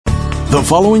The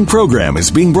following program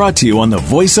is being brought to you on the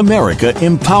Voice America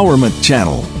Empowerment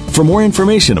Channel. For more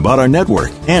information about our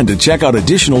network and to check out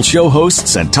additional show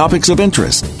hosts and topics of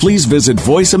interest, please visit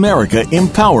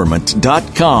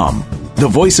voiceamericaempowerment.com. The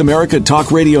Voice America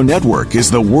Talk Radio Network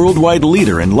is the worldwide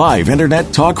leader in live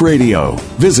Internet talk radio.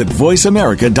 Visit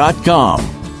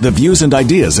voiceamerica.com. The views and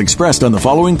ideas expressed on the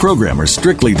following program are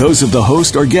strictly those of the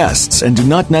host or guests and do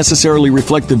not necessarily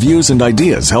reflect the views and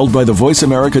ideas held by the Voice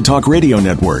America Talk Radio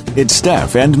Network, its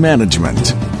staff, and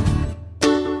management.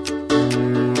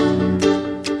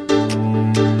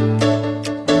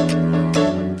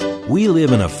 We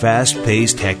live in a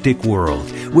fast-paced, hectic world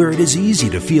where it is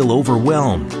easy to feel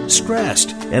overwhelmed,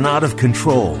 stressed, and out of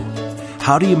control.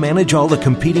 How do you manage all the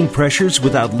competing pressures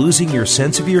without losing your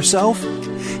sense of yourself?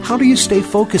 How do you stay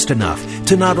focused enough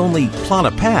to not only plot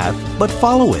a path, but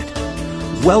follow it?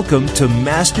 Welcome to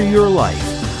Master Your Life,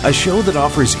 a show that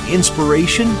offers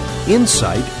inspiration,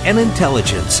 insight, and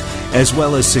intelligence, as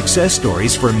well as success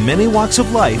stories from many walks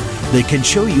of life that can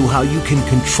show you how you can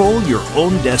control your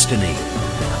own destiny.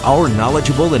 Our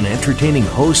knowledgeable and entertaining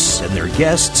hosts and their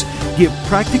guests give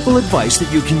practical advice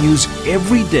that you can use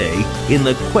every day in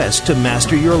the quest to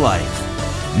master your life.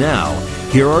 Now,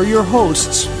 here are your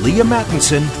hosts, Leah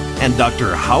Mattinson and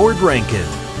Dr. Howard Rankin.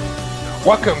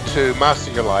 Welcome to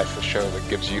Master Your Life, a show that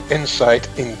gives you insight,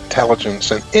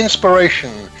 intelligence, and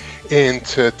inspiration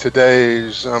into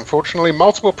today's, unfortunately,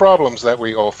 multiple problems that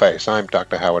we all face. I'm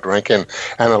Dr. Howard Rankin,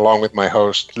 and along with my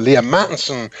host, Leah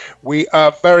Mattinson, we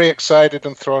are very excited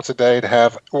and thrilled today to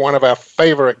have one of our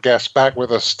favorite guests back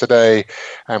with us today.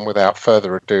 And without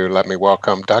further ado, let me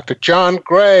welcome Dr. John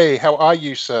Gray. How are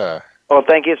you, sir? Well,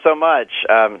 thank you so much.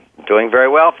 Doing very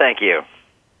well, thank you.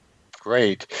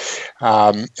 Great.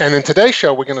 And in today's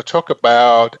show, we're going to talk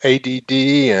about ADD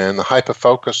and the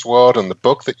hyperfocus world and the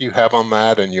book that you have on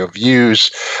that and your views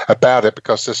about it,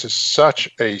 because this is such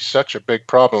a big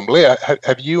problem. Leah,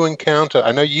 have you encountered,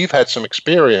 I know you've had some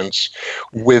experience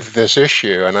with this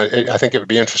issue, and I think it would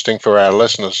be interesting for our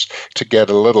listeners to get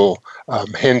a little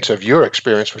hint of your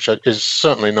experience, which is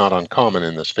certainly not uncommon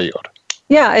in this field.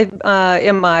 Yeah,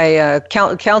 in my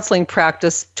counseling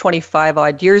practice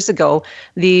 25-odd years ago,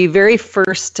 the very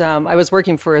first, I was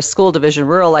working for a school division,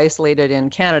 rural isolated in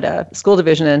Canada, school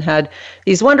division, and had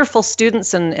these wonderful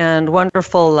students and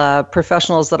wonderful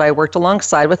professionals that I worked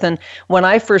alongside with. And when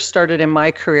I first started in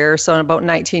my career, so in about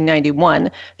 1991,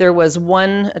 there was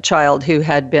one child who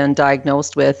had been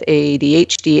diagnosed with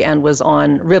ADHD and was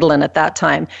on Ritalin at that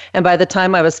time. And by the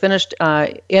time I was finished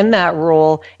in that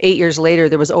role, 8 years later,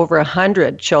 there was over 100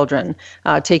 children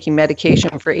taking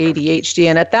medication for ADHD.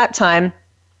 And at that time,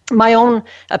 my own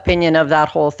opinion of that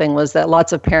whole thing was that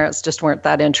lots of parents just weren't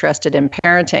that interested in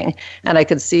parenting. And I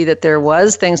could see that there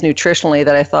was things nutritionally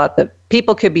that I thought that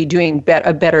people could be doing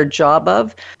a better job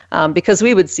of, because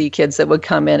we would see kids that would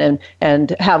come in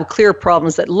and have clear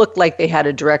problems that looked like they had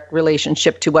a direct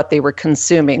relationship to what they were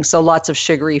consuming. So lots of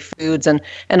sugary foods and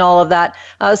all of that.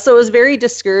 So it was very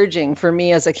discouraging for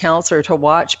me as a counselor to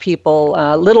watch people,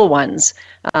 little ones,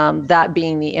 that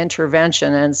being the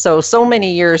intervention. And so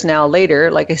many years now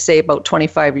later, like I say, about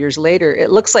 25 years later, it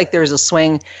looks like there's a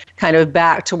swing kind of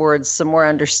back towards some more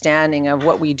understanding of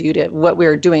what we do to what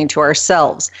we're doing to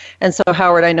ourselves. And so,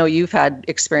 Howard, I know you've had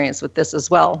experience with this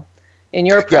as well in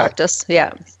your practice.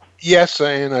 Yeah. Yes,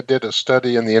 and I did a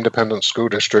study in the Independent School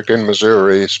District in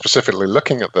Missouri specifically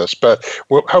looking at this, but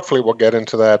hopefully we'll get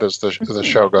into that as the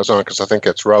show goes on, because I think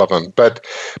it's relevant. But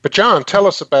John, tell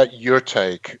us about your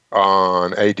take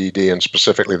on ADD and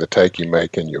specifically the take you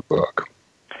make in your book.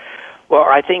 Well,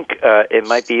 I think it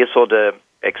might be useful to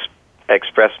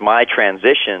express my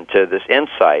transition to this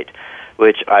insight,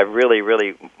 which I really,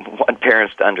 really want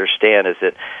parents to understand, is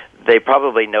that they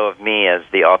probably know of me as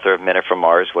the author of Men Are From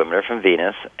Mars, Women Are From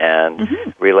Venus, and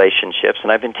relationships.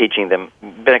 And I've been teaching them,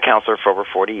 been a counselor for over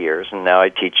 40 years, and now I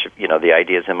teach, the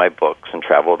ideas in my books and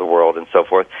travel the world and so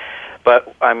forth.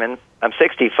 But I'm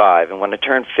 65, and when I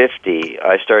turned 50,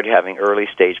 I started having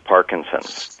early-stage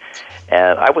Parkinson's.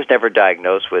 And I was never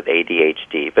diagnosed with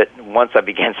ADHD, but once I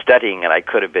began studying it, I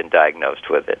could have been diagnosed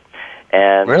with it.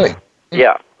 And really?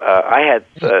 Yeah, I had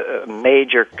a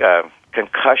major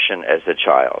concussion as a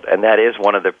child, and that is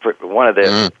one of the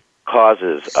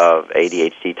causes of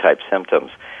ADHD type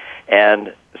symptoms.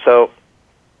 And so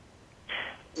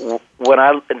when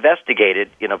I investigated,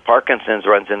 Parkinson's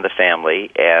runs in the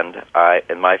family, and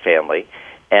my family,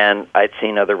 and I'd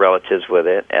seen other relatives with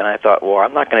it, and I thought, well,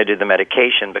 I'm not going to do the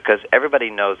medication, because everybody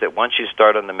knows that once you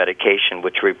start on the medication,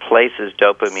 which replaces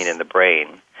dopamine in the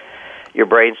brain, your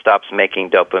brain stops making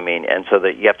dopamine, and so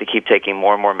that you have to keep taking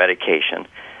more and more medication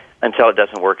until it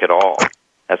doesn't work at all.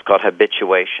 That's called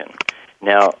habituation.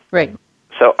 Now, Right.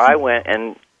 so I went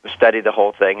and studied the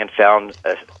whole thing and found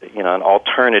an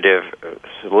alternative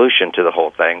solution to the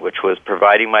whole thing, which was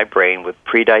providing my brain with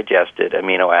pre-digested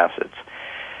amino acids.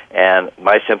 And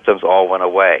my symptoms all went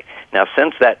away. Now,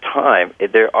 since that time,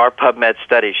 there are PubMed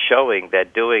studies showing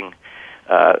that doing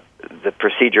the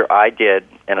procedure I did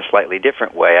in a slightly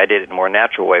different way, I did it in a more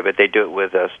natural way, but they do it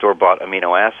with store-bought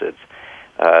amino acids,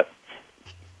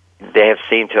 they have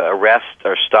seemed to arrest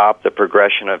or stop the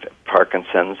progression of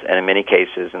Parkinson's, and in many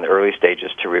cases, in the early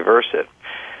stages, to reverse it.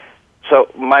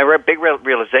 So my big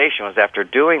realization was after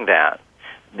doing that,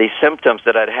 the symptoms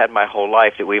that I'd had my whole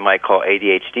life that we might call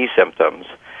ADHD symptoms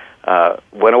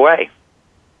went away.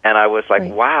 And I was like,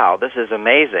 wow, this is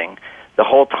amazing. The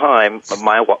whole time,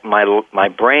 my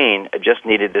brain just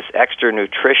needed this extra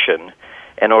nutrition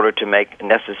in order to make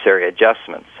necessary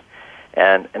adjustments.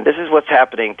 And this is what's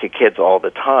happening to kids all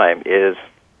the time, is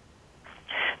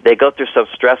they go through some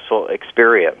stressful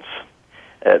experience.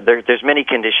 There's many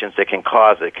conditions that can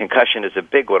cause it. Concussion is a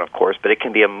big one, of course, but it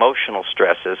can be emotional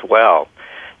stress as well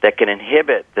that can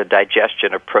inhibit the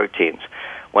digestion of proteins.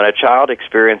 When a child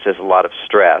experiences a lot of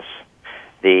stress,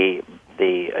 the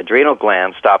adrenal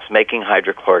gland stops making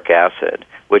hydrochloric acid,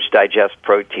 which digests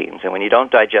proteins. And when you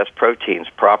don't digest proteins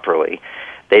properly,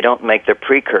 they don't make the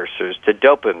precursors to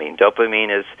dopamine.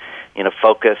 Dopamine is,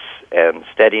 focus and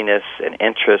steadiness and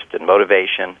interest and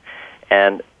motivation.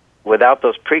 And without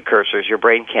those precursors, your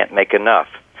brain can't make enough.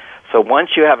 So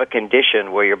once you have a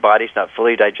condition where your body's not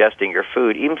fully digesting your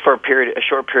food, even for a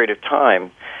short period of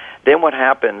time, then what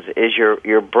happens is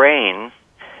your brain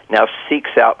now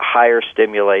seeks out higher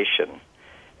stimulation.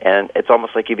 And it's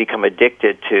almost like you become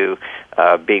addicted to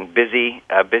being busy,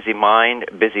 busy mind,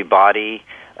 busy body,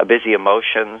 busy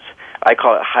emotions. I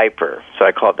call it hyper.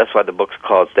 That's why the book's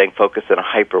called Staying Focused in a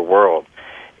Hyper World,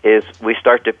 is we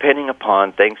start depending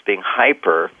upon things being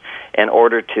hyper in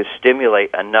order to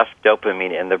stimulate enough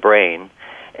dopamine in the brain.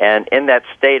 And in that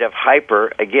state of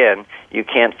hyper, again, you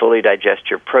can't fully digest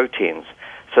your proteins.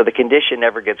 So the condition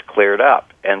never gets cleared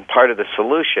up. And part of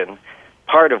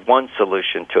one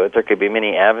solution to it, there could be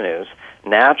many avenues,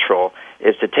 natural,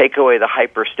 is to take away the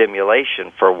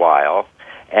hyperstimulation for a while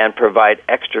and provide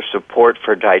extra support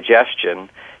for digestion,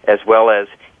 as well as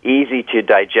easy to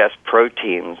digest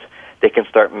proteins that can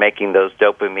start making those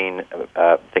dopamine,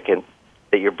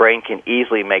 that your brain can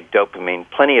easily make dopamine,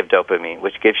 plenty of dopamine,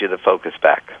 which gives you the focus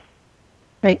back.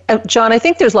 Right. John, I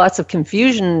think there's lots of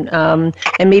confusion, and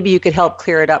maybe you could help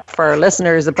clear it up for our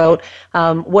listeners about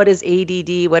what is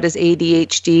ADD, what is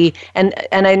ADHD, and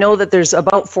I know that there's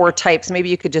about 4 types. Maybe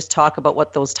you could just talk about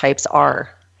what those types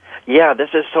are. Yeah, this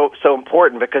is so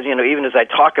important because, even as I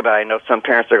talk about it, I know some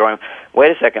parents are going,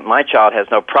 wait a second, my child has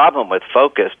no problem with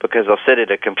focus because they'll sit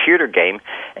at a computer game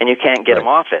and you can't get them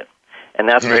off it. And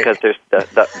that's because there's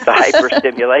the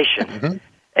hyperstimulation. Mm-hmm.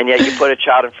 And yet you put a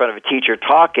child in front of a teacher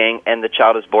talking and the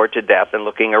child is bored to death and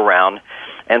looking around.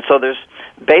 And so there's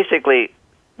basically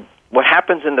what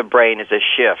happens in the brain is a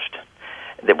shift.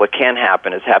 That what can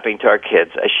happen is happening to our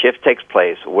kids. A shift takes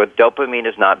place where dopamine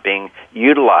is not being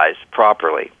utilized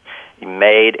properly,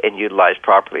 made and utilized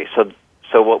properly.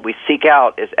 So what we seek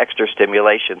out is extra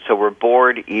stimulation, so we're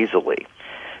bored easily.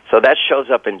 So that shows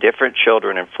up in different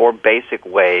children in 4 basic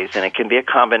ways, and it can be a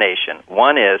combination.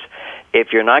 One is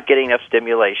if you're not getting enough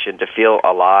stimulation to feel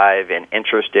alive and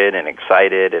interested and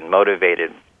excited and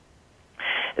motivated,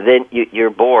 then you're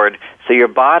bored, so your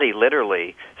body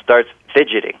literally starts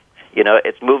fidgeting.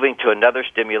 It's moving to another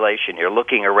stimulation. You're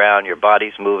looking around, your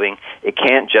body's moving. It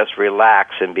can't just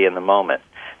relax and be in the moment.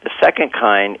 The second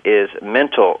kind is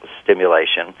mental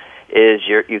stimulation, is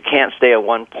you can't stay at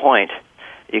one point.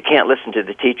 You can't listen to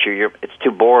the teacher. It's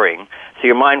too boring. So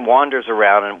your mind wanders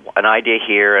around, and an idea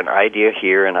here, an idea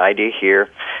here, an idea here,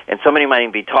 and somebody might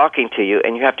even be talking to you,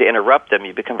 and you have to interrupt them.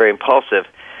 You become very impulsive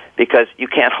because you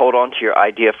can't hold on to your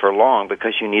idea for long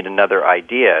because you need another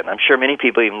idea. And I'm sure many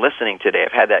people even listening today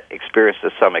have had that experience to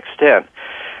some extent,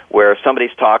 where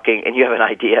somebody's talking and you have an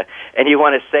idea and you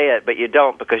want to say it, but you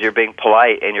don't because you're being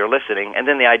polite and you're listening, and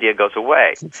then the idea goes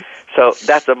away. So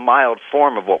that's a mild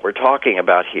form of what we're talking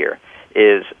about here,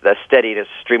 is the steadiness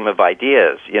stream of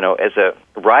ideas. As a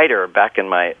writer back in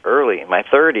my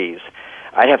 30s,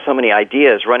 I'd have so many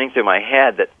ideas running through my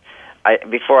head that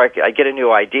before I get a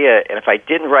new idea, and if I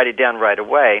didn't write it down right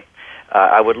away,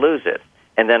 I would lose it.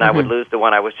 And then I would lose the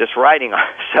one I was just writing on.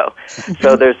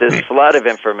 So there's this flood of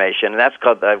information, and that's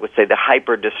called, I would say, the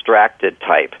hyper-distracted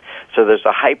type. So there's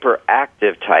the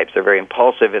hyperactive types. They're very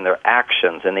impulsive in their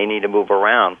actions, and they need to move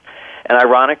around. And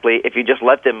ironically, if you just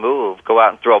let them move, go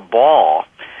out and throw a ball,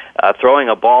 throwing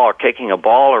a ball or kicking a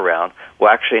ball around will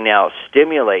actually now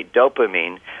stimulate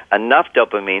dopamine, enough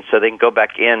dopamine so they can go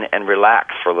back in and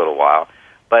relax for a little while.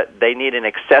 But they need an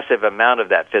excessive amount of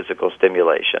that physical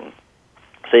stimulation.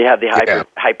 So you have the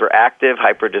hyperactive,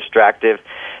 hyper-distractive,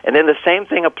 and then the same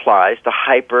thing applies to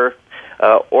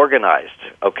hyper-organized.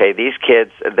 Okay, these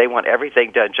kids, they want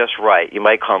everything done just right. You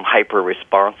might call them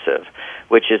hyper-responsive,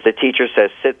 which is the teacher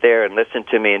says, sit there and listen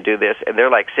to me and do this, and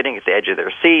they're like sitting at the edge of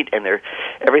their seat, and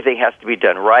everything has to be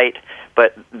done right.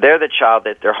 But they're the child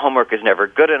that their homework is never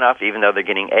good enough, even though they're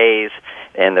getting A's,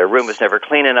 and their room is never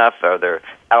clean enough, or their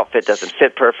outfit doesn't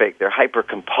fit perfect. They're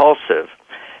hyper-compulsive.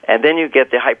 And then you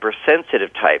get the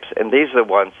hypersensitive types, and these are the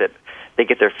ones that they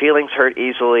get their feelings hurt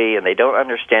easily, and they don't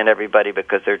understand everybody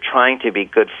because they're trying to be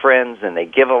good friends, and they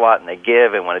give a lot and they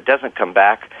give, and when it doesn't come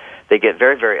back, they get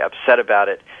very, very upset about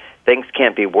it. Things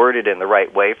can't be worded in the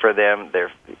right way for them.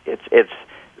 It's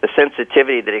the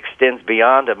sensitivity that extends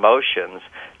beyond emotions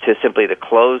to simply the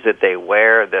clothes that they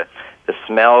wear, the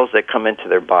smells that come into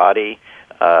their body,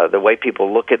 the way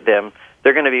people look at them.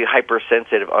 They're going to be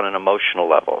hypersensitive on an emotional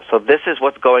level. So this is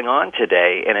what's going on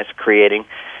today, and it's creating,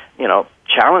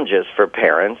 challenges for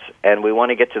parents, and we want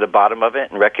to get to the bottom of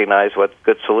it and recognize what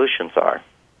good solutions are.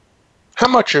 How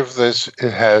much of this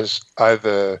has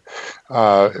either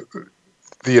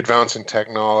the advance in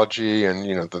technology and,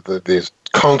 the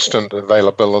constant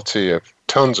availability of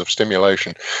tons of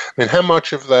stimulation? I mean, how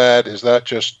much of that is that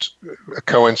just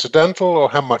coincidental, or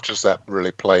how much does that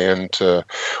really play into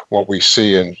what we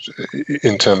see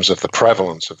in terms of the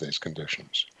prevalence of these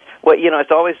conditions? Well, it's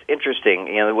always interesting,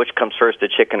 which comes first, the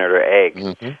chicken or the egg.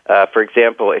 Mm-hmm. For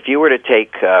example, if you were to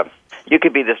take, you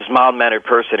could be this mild-mannered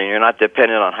person and you're not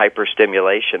dependent on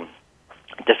hyperstimulation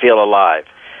to feel alive.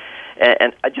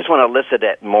 And I just want to elicit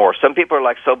that more. Some people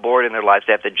are so bored in their lives,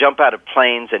 they have to jump out of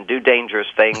planes and do dangerous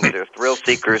things. They're thrill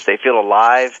seekers. They feel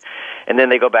alive, and then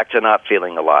they go back to not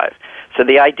feeling alive. So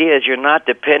the idea is you're not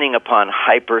depending upon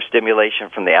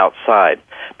hyperstimulation from the outside.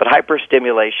 But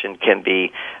hyperstimulation can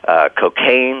be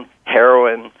cocaine,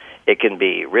 heroin. It can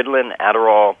be Ritalin,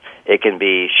 Adderall. It can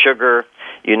be sugar.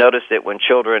 You notice that when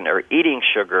children are eating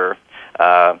sugar,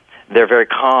 they're very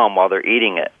calm while they're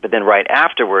eating it. But then right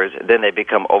afterwards, then they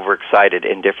become overexcited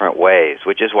in different ways,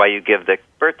 which is why you give the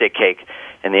birthday cake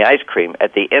and the ice cream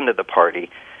at the end of the party,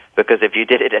 because if you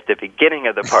did it at the beginning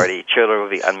of the party, children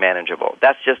would be unmanageable.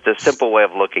 That's just a simple way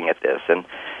of looking at this. And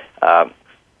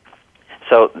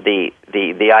so the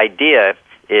idea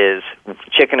is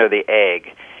chicken or the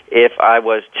egg. If I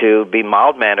was to be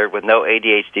mild-mannered with no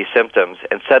ADHD symptoms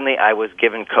and suddenly I was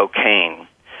given cocaine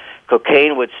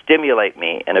would stimulate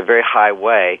me in a very high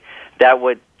way. That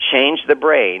would change the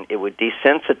brain. It would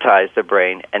desensitize the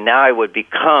brain, and now I would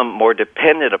become more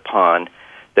dependent upon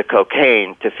the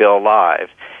cocaine to feel alive,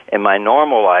 and my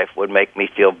normal life would make me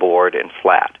feel bored and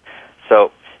flat.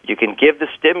 So you can give the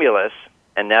stimulus,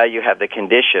 and now you have the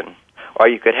condition, or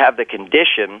you could have the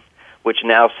condition which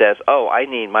now says,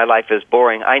 my life is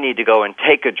boring, I need to go and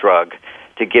take a drug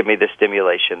to give me the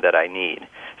stimulation that I need.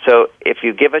 So if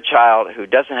you give a child who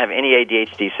doesn't have any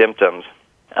ADHD symptoms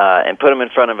and put them in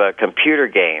front of a computer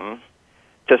game,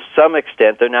 to some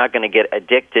extent they're not going to get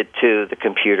addicted to the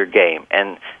computer game.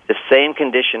 And the same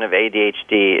condition of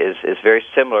ADHD is very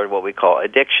similar to what we call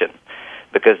addiction,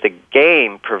 because the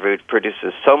game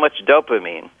produces so much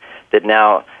dopamine that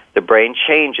now the brain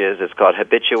changes. It's called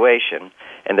habituation,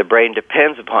 and the brain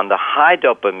depends upon the high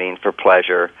dopamine for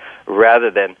pleasure rather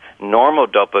than normal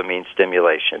dopamine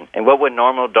stimulation. And what would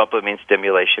normal dopamine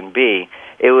stimulation be?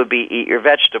 It would be eat your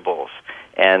vegetables.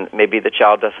 And maybe the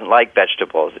child doesn't like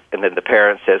vegetables. And then the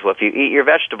parent says, well, if you eat your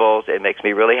vegetables, it makes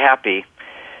me really happy.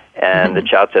 And the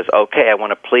child says, okay, I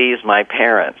want to please my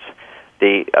parents.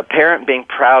 A parent being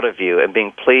proud of you and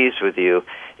being pleased with you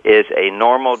is a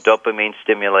normal dopamine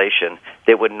stimulation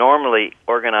that would normally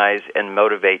organize and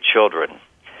motivate children.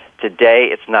 Today,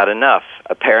 it's not enough.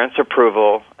 A parent's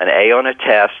approval, an A on a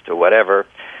test, or whatever,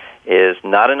 is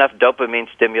not enough dopamine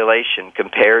stimulation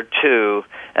compared to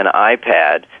an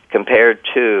iPad, compared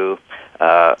to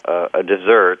a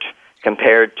dessert,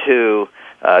 compared to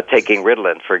taking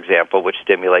Ritalin, for example, which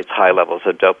stimulates high levels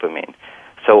of dopamine.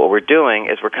 So what we're doing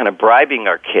is we're kind of bribing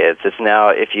our kids. It's now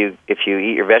if you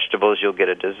eat your vegetables, you'll get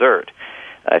a dessert.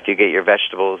 If you get your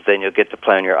vegetables, then you'll get to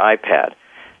play on your iPad.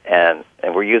 And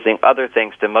we're using other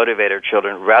things to motivate our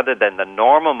children rather than the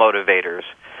normal motivators,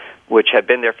 which have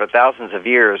been there for thousands of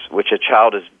years, which a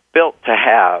child is built to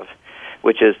have,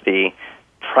 which is the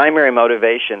primary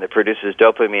motivation that produces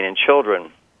dopamine in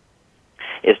children,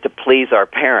 is to please our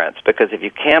parents. Because if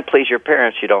you can't please your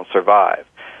parents, you don't survive.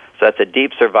 So that's a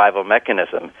deep survival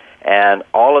mechanism. And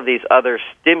all of these other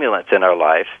stimulants in our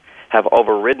life have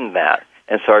overridden that.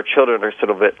 And so our children are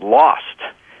sort of a bit lost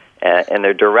in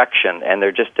their direction, and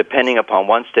they're just depending upon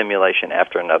one stimulation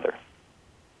after another.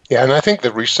 Yeah, and I think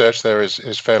the research there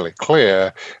is fairly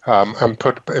clear. And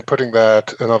putting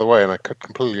that another way, and I could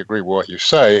completely agree with what you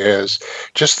say, is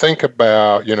just think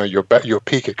about your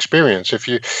peak experience. If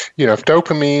if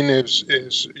dopamine is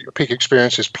your peak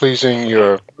experience is pleasing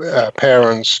your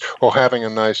parents or having a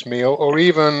nice meal or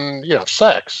even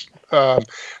sex.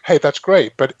 Hey, that's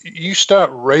great, but you start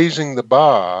raising the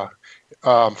bar.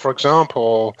 For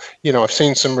example, I've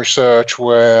seen some research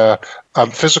where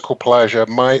physical pleasure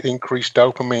might increase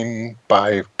dopamine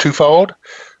by 2-fold,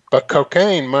 but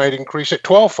cocaine might increase it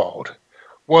 12-fold.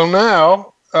 Well,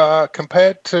 now,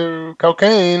 compared to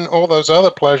cocaine, all those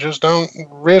other pleasures don't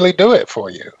really do it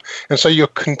for you. And so you're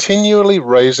continually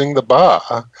raising the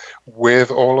bar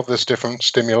with all of this different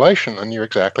stimulation, and you're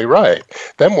exactly right.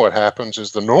 Then what happens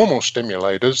is the normal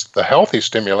stimulators, the healthy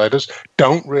stimulators,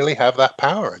 don't really have that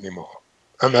power anymore.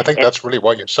 And I think that's really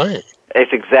what you're saying.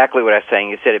 It's exactly what I was saying.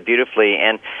 You said it beautifully.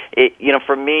 And,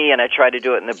 for me, and I try to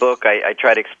do it in the book, I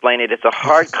try to explain it. It's a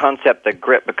hard concept to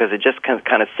grip because it just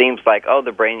kind of seems like,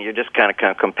 the brain, you're just kind of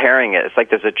comparing it. It's like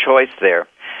there's a choice there.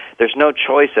 There's no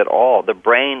choice at all. The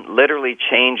brain literally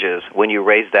changes when you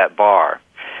raise that bar.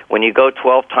 When you go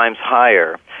 12 times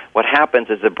higher, what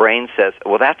happens is the brain says,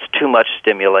 well, that's too much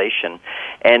stimulation.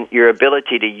 And your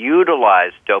ability to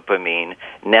utilize dopamine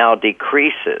now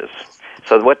decreases.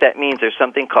 So what that means, there's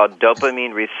something called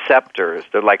dopamine receptors.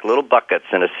 They're like little buckets,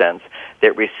 in a sense,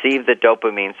 that receive the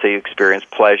dopamine so you experience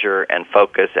pleasure and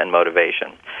focus and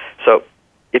motivation. So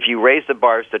if you raise the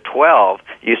bars to 12,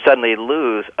 you suddenly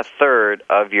lose a third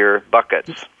of your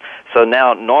buckets. So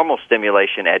now normal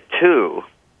stimulation at 2,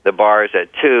 the bar is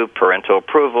at 2, parental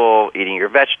approval, eating your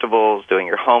vegetables, doing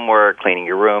your homework, cleaning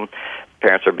your room.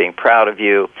 Parents are being proud of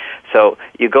you. So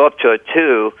you go up to a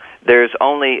 2, there's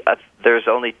only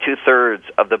 2/3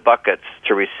 of the buckets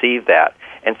to receive that.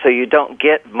 And so you don't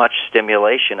get much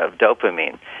stimulation of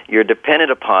dopamine. You're dependent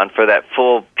upon, for that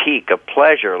full peak of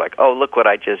pleasure, like, oh, look what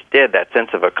I just did, that sense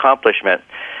of accomplishment,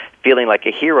 feeling like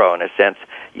a hero in a sense,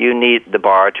 you need the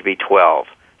bar to be 12.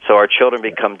 So our children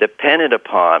become dependent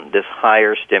upon this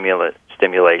higher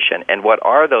stimulation. And what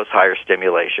are those higher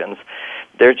stimulations?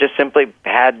 They're just simply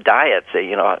bad diets.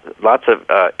 Lots of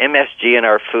MSG in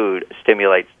our food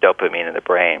stimulates dopamine in the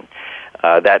brain.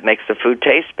 That makes the food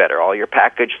taste better. All your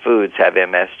packaged foods have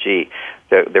MSG.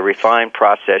 The refined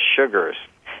processed sugars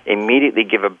immediately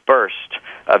give a burst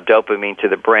of dopamine to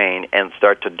the brain and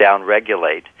start to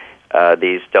downregulate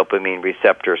these dopamine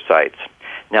receptor sites.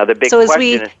 Now, the big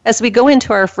question as we go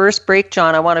into our first break,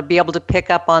 John, I want to be able to pick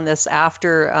up on this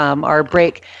after our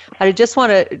break. I just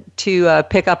want to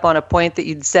pick up on a point that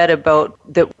you'd said about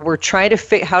that we're trying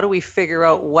to how do we figure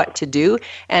out what to do?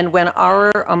 And when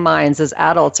our minds as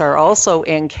adults are also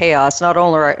in chaos, not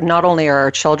only are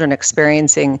our children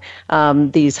experiencing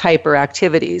these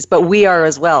hyperactivities, but we are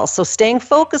as well. So staying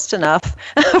focused enough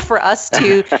for us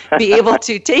to be able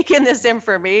to take in this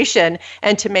information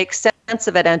and to make sense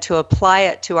of it and to apply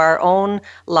it to our own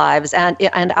lives and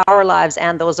our lives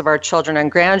and those of our children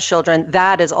and grandchildren,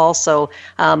 that is also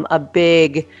a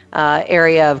big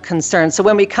area of concern. So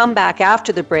when we come back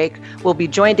after the break, we'll be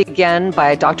joined again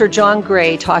by Dr. John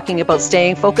Gray talking about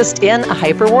staying focused in a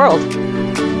hyper world.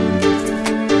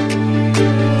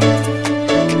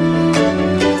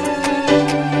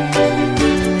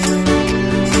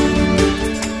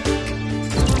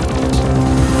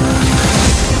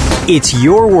 It's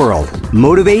your world.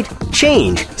 Motivate,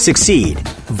 change, succeed.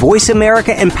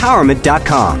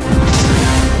 VoiceAmericaEmpowerment.com.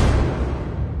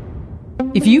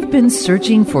 If you've been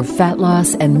searching for fat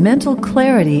loss and mental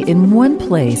clarity in one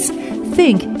place,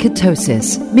 think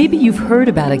ketosis. Maybe you've heard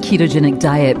about a ketogenic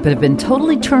diet but have been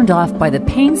totally turned off by the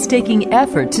painstaking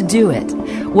effort to do it.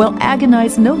 Well,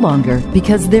 agonize no longer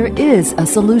because there is a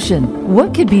solution.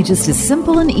 What could be just as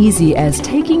simple and easy as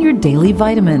taking your daily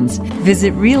vitamins?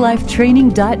 Visit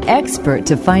reallifetraining.expert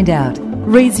to find out.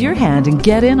 Raise your hand and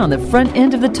get in on the front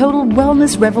end of the total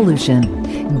wellness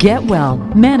revolution. Get well,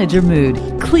 manage your mood,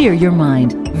 clear your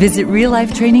mind. Visit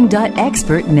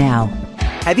reallifetraining.expert now.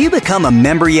 Have you become a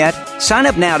member yet? Sign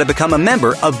up now to become a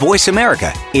member of Voice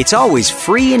America. It's always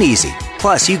free and easy.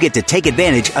 Plus, you get to take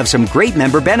advantage of some great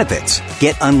member benefits.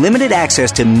 Get unlimited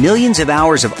access to millions of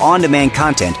hours of on-demand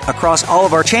content across all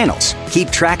of our channels.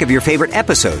 Keep track of your favorite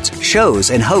episodes,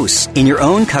 shows, and hosts in your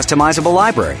own customizable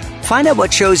library. Find out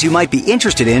what shows you might be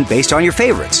interested in based on your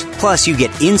favorites. Plus, you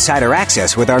get insider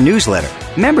access with our newsletter.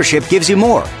 Membership gives you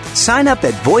more. Sign up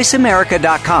at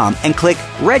voiceamerica.com and click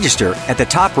register at the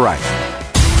top right.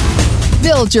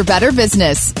 Build your better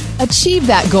business. Achieve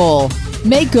that goal.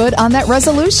 Make good on that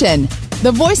resolution.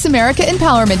 The Voice America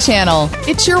Empowerment Channel.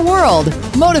 It's your world.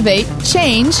 Motivate,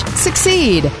 change,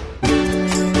 succeed.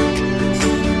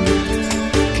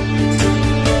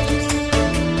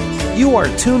 You are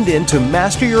tuned in to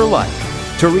Master Your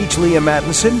Life. To reach Leah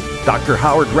Mattinson, Dr.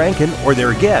 Howard Rankin, or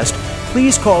their guest,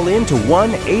 please call in to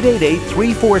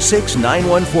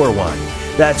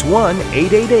 1-888-346-9141. That's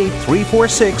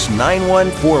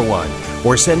 1-888-346-9141.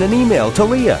 Or send an email to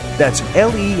Leah, that's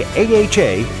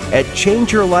Leaha, at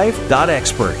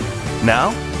changeyourlife.expert. Now,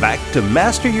 back to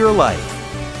Master Your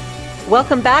Life.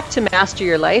 Welcome back to Master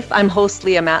Your Life. I'm host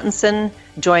Leah Mattinson,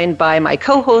 joined by my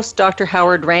co-host, Dr.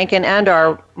 Howard Rankin, and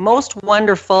our most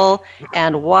wonderful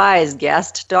and wise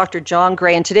guest, Dr. John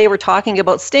Gray. And today we're talking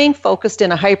about staying focused in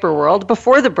a hyper world.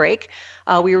 Before the break,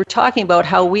 we were talking about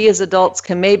how we as adults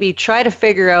can maybe try to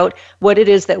figure out what it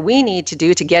is that we need to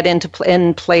do to get in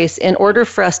place in order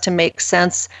for us to make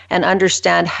sense and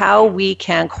understand how we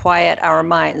can quiet our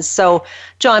minds. So,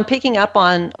 John, picking up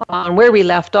on where we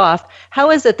left off,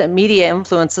 how is it that media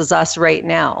influences us right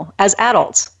now as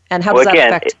adults? And how does that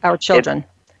affect our children?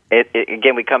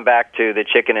 Again, we come back to the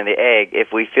chicken and the egg.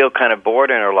 If we feel kind of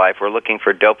bored in our life, we're looking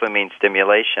for dopamine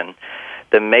stimulation.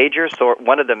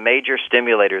 One of the major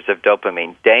stimulators of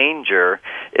dopamine, danger,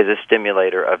 is a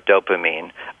stimulator of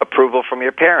dopamine. Approval from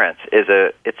your parents is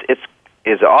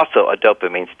also a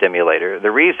dopamine stimulator.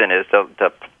 The reason is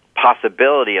the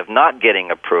possibility of not getting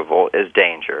approval is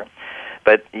danger.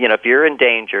 But, if you're in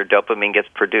danger, dopamine gets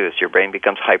produced. Your brain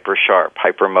becomes hyper sharp,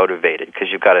 hyper motivated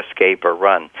because you've got to escape or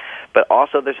run. But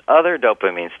also there's other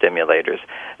dopamine stimulators.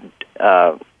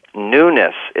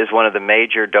 Newness is one of the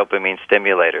major dopamine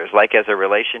stimulators. Like as a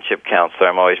relationship counselor,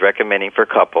 I'm always recommending for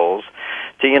couples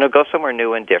to, go somewhere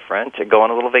new and different, to go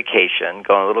on a little vacation,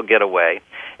 go on a little getaway,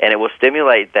 and it will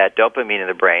stimulate that dopamine in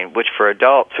the brain, which for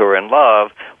adults who are in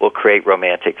love will create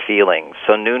romantic feelings.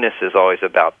 So newness is always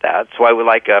about that. That's why we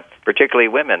like, particularly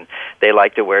women, they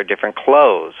like to wear different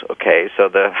clothes, okay, so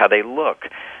how they look.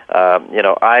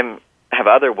 I have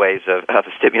other ways of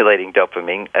stimulating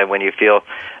dopamine, and when you feel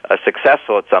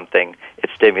successful at something, it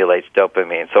stimulates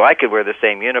dopamine. So I could wear the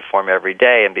same uniform every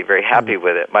day and be very happy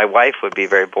with it. My wife would be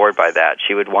very bored by that.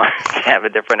 She would want to have a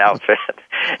different outfit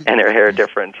and her hair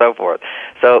different and so forth.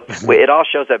 So it all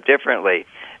shows up differently.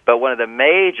 But one of the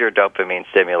major dopamine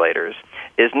stimulators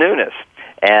is newness,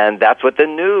 and that's what the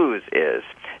news is.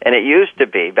 And it used to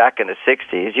be, back in the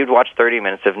 60s, you'd watch 30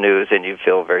 minutes of news and you'd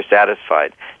feel very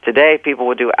satisfied. Today, people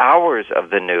will do hours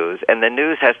of the news, and the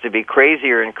news has to be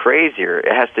crazier and crazier.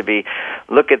 It has to be,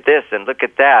 look at this and look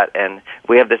at that. And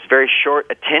we have this very short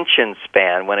attention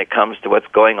span when it comes to what's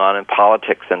going on in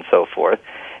politics and so forth.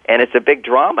 And it's a big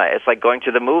drama. It's like going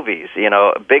to the movies,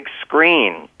 a big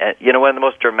screen. One of the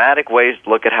most dramatic ways to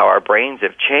look at how our brains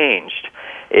have changed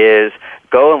is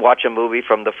go and watch a movie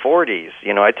from the 40s.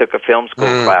 I took a film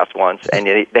school class once, and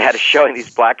they had us showing these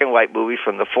black and white movies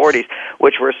from the 40s,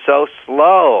 which were so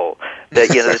slow that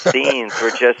the scenes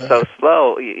were just so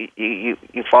slow. You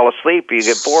fall asleep, you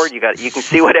get bored, you can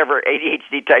see whatever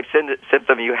ADHD type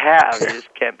symptom you have. You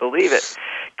just can't believe it.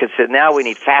 Because now we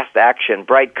need fast action,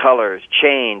 bright colors,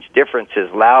 change,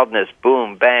 differences, loudness,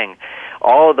 boom, bang.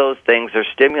 All of those things are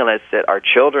stimulants that our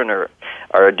children are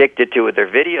addicted to with their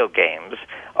video games,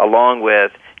 along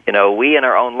with, we in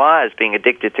our own lives being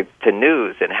addicted to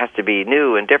news. And it has to be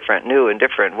new and different, new and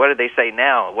different. What do they say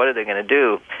now? What are they going to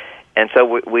do? And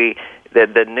so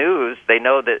the news, they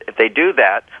know that if they do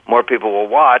that, more people will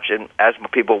watch, and as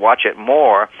people watch it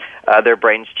more, their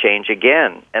brains change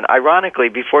again. And ironically,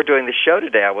 before doing the show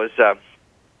today, I was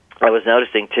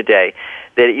noticing today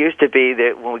that it used to be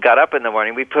that when we got up in the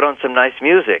morning, we put on some nice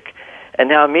music. And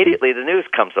now immediately the news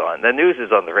comes on. The news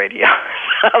is on the radio.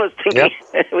 I was thinking,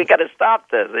 we got to stop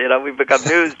this. We've become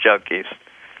news junkies.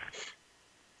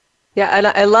 Yeah, and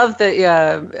I love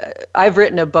that I've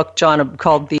written a book, John,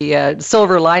 called The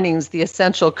Silver Linings, The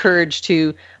Essential Courage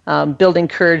to Building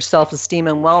Courage, Self-Esteem,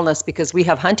 and Wellness, because we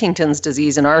have Huntington's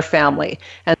disease in our family.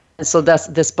 And so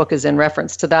this book is in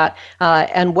reference to that.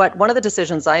 And one of the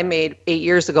decisions I made 8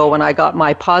 years ago when I got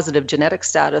my positive genetic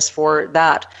status for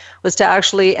that was to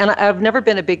actually, and I've never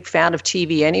been a big fan of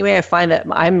TV anyway. I find that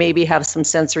I maybe have some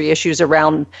sensory issues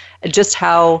around just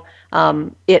how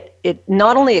it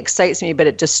not only excites me, but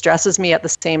it distresses me at the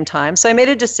same time. So I made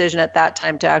a decision at that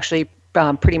time to actually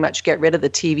pretty much get rid of the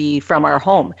TV from our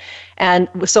home. And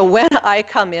so when I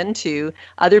come into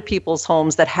other people's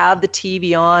homes that have the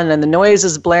TV on and the noise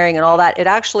is blaring and all that, it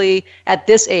actually, at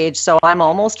this age, so I'm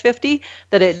almost 50,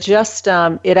 that it just,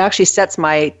 it actually sets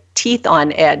my teeth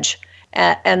on edge.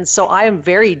 And so I am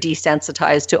very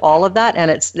desensitized to all of that,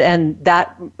 and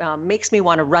that makes me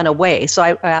want to run away. So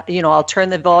I'll turn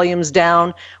the volumes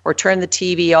down or turn the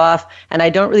TV off, and I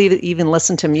don't really even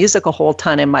listen to music a whole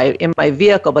ton in my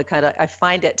vehicle, but I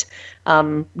find it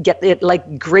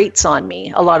like grates on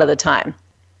me a lot of the time.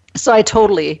 So I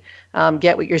totally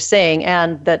get what you're saying,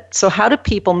 and that. So how do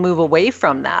people move away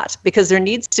from that? Because there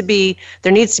needs to be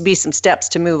some steps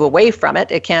to move away from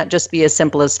it. It can't just be as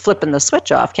simple as flipping the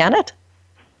switch off, can it?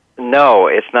 No,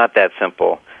 it's not that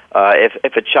simple.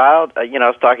 If a child, I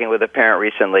was talking with a parent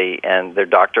recently, and their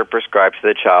doctor prescribed to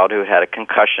the child who had a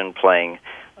concussion playing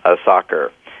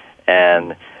soccer,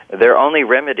 and their only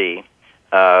remedy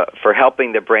for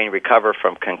helping the brain recover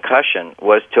from concussion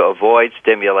was to avoid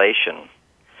stimulation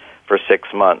for 6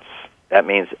 months. That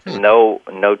means no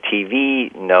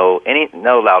TV, no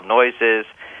loud noises,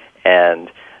 and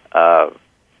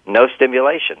no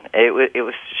stimulation. It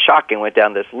was shocking. Went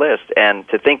down this list, and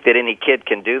to think that any kid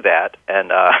can do that,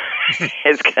 and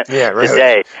really.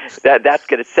 Today that's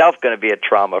itself going to be a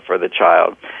trauma for the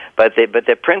child. But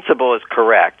the principle is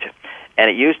correct, and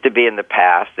it used to be in the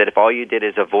past that if all you did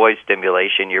is avoid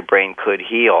stimulation, your brain could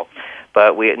heal.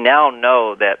 But we now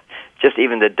know that just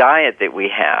even the diet that we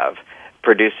have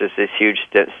produces this huge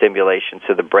stimulation,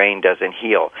 so the brain doesn't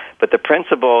heal. But the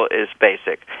principle is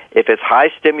basic. If it's high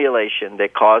stimulation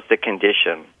that caused the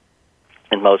condition,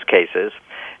 in most cases,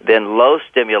 then low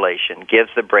stimulation gives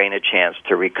the brain a chance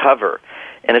to recover.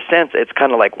 In a sense, it's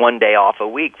kind of like one day off a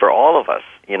week for all of us.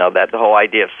 That the whole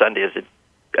idea of Sunday is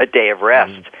a day of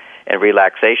rest and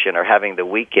relaxation, or having the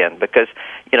weekend, because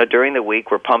during the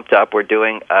week we're pumped up, we're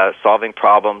doing solving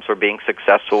problems, we're being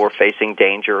successful, we're facing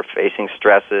danger, we're facing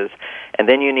stresses, and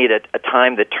then you need a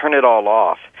time to turn it all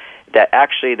off. That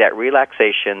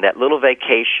relaxation, that little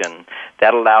vacation,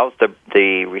 that allows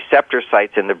the receptor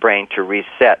sites in the brain to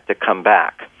reset, to come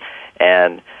back,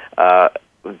 and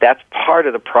that's part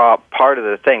of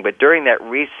the thing. But during that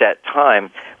reset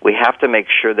time, we have to make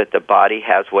sure that the body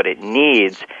has what it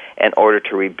needs in order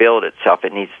to rebuild itself.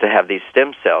 It needs to have these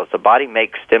stem cells. The body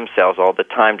makes stem cells all the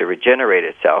time to regenerate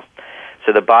itself.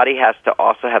 So the body has to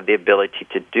also have the ability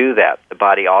to do that. The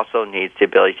body also needs the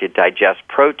ability to digest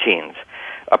proteins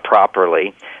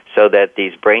properly, so that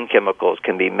these brain chemicals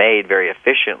can be made very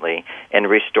efficiently and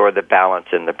restore the balance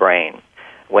in the brain.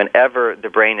 Whenever the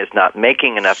brain is not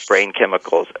making enough brain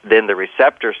chemicals, then the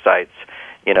receptor sites,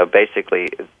 basically,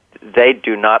 they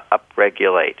do not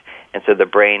upregulate. And so the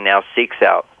brain now seeks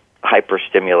out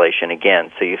hyperstimulation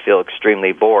again, so you feel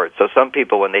extremely bored. So some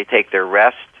people, when they take their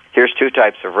rest, here's two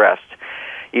types of rest.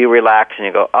 You relax and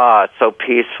you go, it's so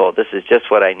peaceful. This is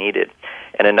just what I needed.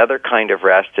 And another kind of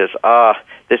rest is,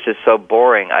 this is so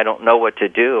boring. I don't know what to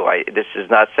do. This is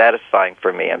not satisfying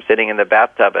for me. I'm sitting in the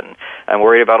bathtub and I'm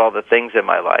worried about all the things in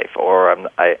my life. Or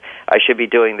I should be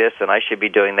doing this and I should be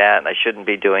doing that and I shouldn't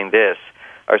be doing this.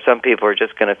 Or some people are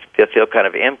just going to feel kind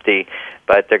of empty,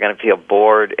 but they're going to feel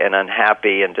bored and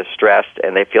unhappy and distressed,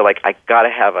 and they feel like, I got to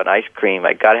have an ice cream,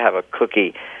 I got to have a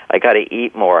cookie, I got to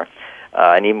eat more,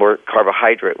 I need more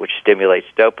carbohydrate, which stimulates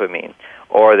dopamine.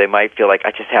 Or they might feel like,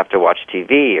 I just have to watch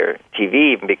TV, or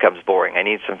TV even becomes boring. I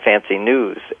need some fancy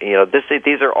news.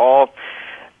 These are all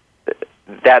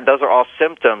those are all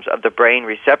symptoms of the brain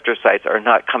receptor sites are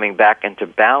not coming back into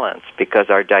balance because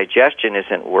our digestion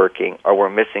isn't working, or we're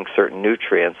missing certain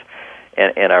nutrients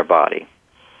in our body.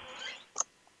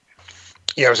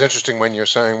 Yeah, it was interesting when you're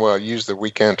saying, well, use the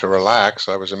weekend to relax.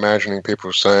 I was imagining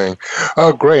people saying,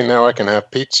 oh, great, now I can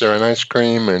have pizza and ice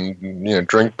cream and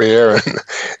drink beer. And,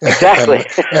 exactly.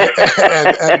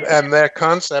 and their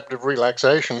concept of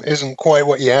relaxation isn't quite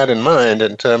what you had in mind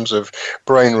in terms of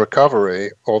brain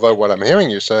recovery, although what I'm hearing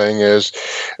you saying is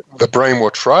the brain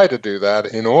will try to do that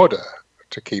in order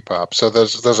to keep up. So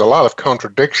there's a lot of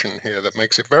contradiction here that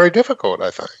makes it very difficult,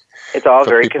 I think. It's all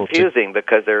very confusing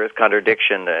because there is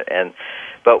contradiction,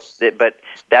 but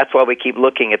that's why we keep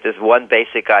looking at this one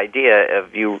basic idea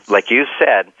of like you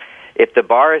said, if the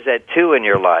bar is at 2 in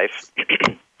your life,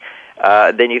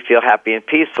 then you feel happy and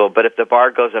peaceful. But if the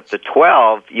bar goes up to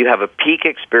 12, you have a peak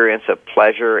experience of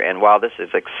pleasure, and wow, this is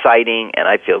exciting, and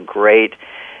I feel great.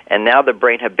 And now the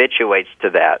brain habituates to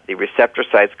that. The receptor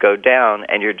sites go down,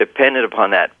 and you're dependent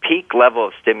upon that peak level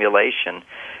of stimulation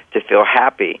to feel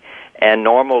happy. And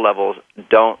normal levels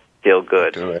don't feel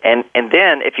good. And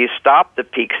then if you stop the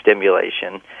peak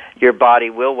stimulation, your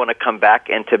body will want to come back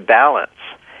into balance.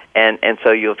 And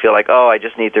so you'll feel like, I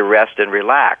just need to rest and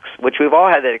relax, which we've all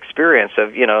had that experience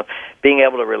of, being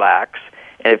able to relax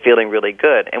and feeling really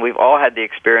good. And we've all had the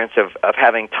experience of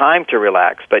having time to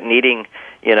relax, but needing,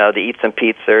 to eat some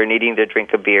pizza, or needing to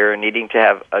drink a beer, or needing to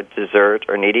have a dessert,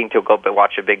 or needing to go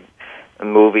watch a big a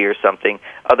movie or something.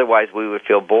 Otherwise, we would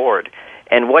feel bored.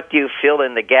 And what do you fill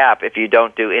in the gap if you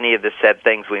don't do any of the said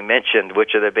things we mentioned,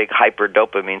 which are the big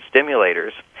hyperdopamine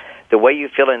stimulators? The way you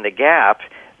fill in the gap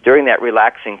during that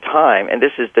relaxing time, and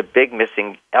this is the big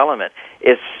missing element,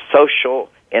 is social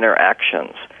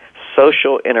interactions.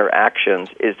 Social interactions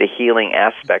is the healing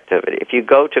aspect of it. If you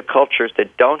go to cultures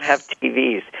that don't have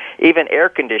TVs, even air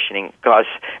conditioning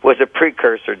was a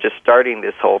precursor to starting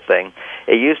this whole thing.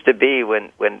 It used to be when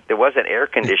there wasn't air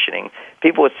conditioning,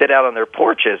 people would sit out on their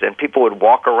porches and people would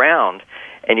walk around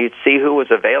and you'd see who was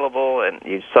available and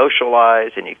you'd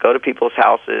socialize and you'd go to people's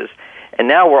houses. And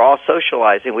now we're all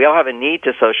socializing. We all have a need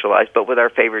to socialize, but with our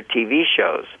favorite TV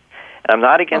shows. And I'm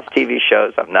not against TV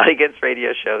shows. I'm not against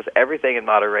radio shows. Everything in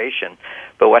moderation.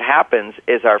 But what happens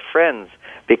is our friends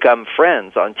become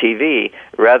friends on TV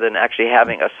rather than actually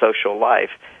having a social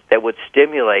life that would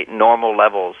stimulate normal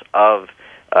levels of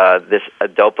this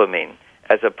dopamine,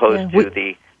 as opposed to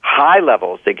the high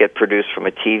levels that get produced from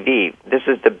a TV. This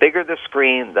is the bigger the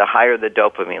screen, the higher the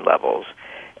dopamine levels.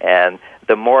 And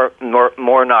the more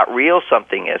not real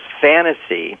something is,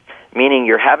 fantasy, meaning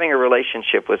you're having a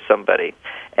relationship with somebody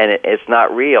and it's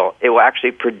not real, it will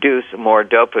actually produce more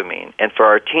dopamine. And for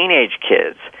our teenage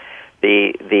kids,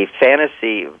 the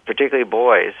fantasy, particularly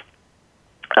boys,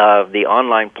 of the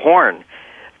online porn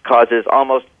causes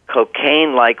almost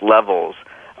cocaine-like levels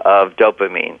of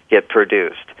dopamine get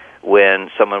produced when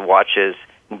someone watches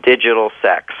digital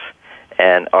sex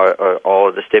and or all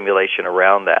of the stimulation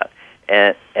around that.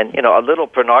 And you know, a little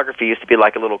pornography used to be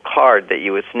like a little card that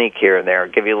you would sneak here and there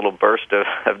and give you a little burst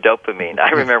of dopamine.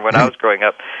 I remember when I was growing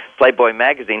up, Playboy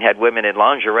magazine had women in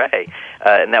lingerie,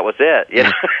 and that was it. You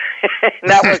know, and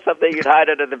that was something you'd hide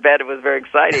under the bed. It was very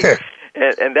exciting,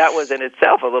 and that was in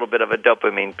itself a little bit of a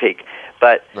dopamine peak.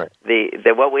 But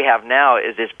the what we have now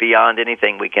is just beyond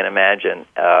anything we can imagine.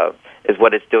 Is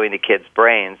what it's doing to kids'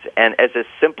 brains. And as a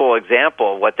simple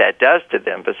example, what that does to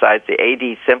them, besides the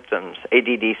ADD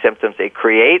symptoms it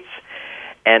creates,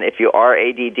 and if you are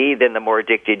ADD, then the more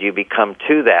addicted you become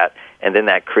to that, and then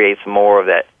that creates more of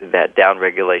that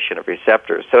downregulation of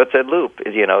receptors. So it's a loop,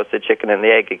 you know, it's the chicken and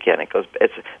the egg again.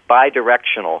 It's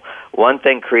bi-directional. One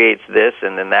thing creates this,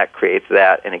 and then that creates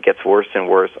that, and it gets worse and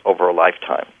worse over a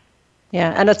lifetime.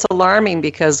 Yeah, and it's alarming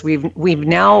because we've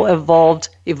now evolved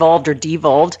or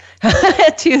devolved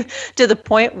to the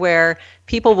point where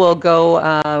people will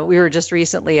go. We were just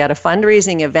recently at a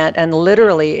fundraising event, and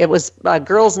literally it was a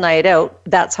girls' night out.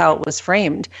 That's how it was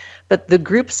framed. But the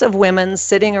groups of women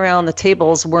sitting around the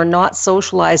tables were not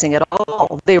socializing at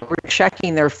all. They were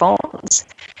checking their phones.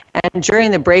 And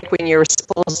during the break, when you were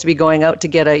supposed to be going out to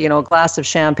get a glass of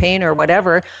champagne or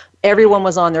whatever, everyone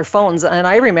was on their phones. And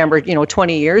I remember,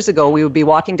 20 years ago, we would be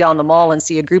walking down the mall and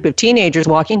see a group of teenagers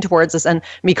walking towards us and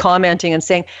me commenting and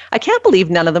saying, I can't believe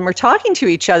none of them are talking to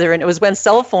each other. And it was when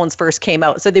cell phones first came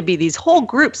out. So there'd be these whole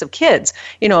groups of kids,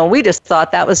 and we just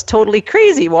thought that was totally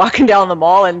crazy, walking down the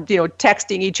mall and,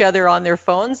 texting each other on their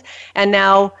phones. And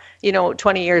now,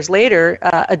 20 years later,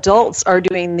 adults are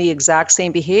doing the exact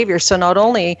same behavior. So not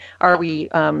only are we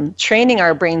training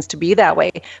our brains to be that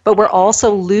way, but we're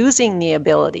also losing the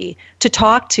ability to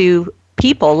talk to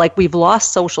people. Like, we've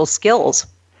lost social skills.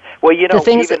 Well,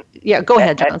 go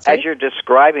ahead, John. As you're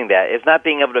describing that, it's not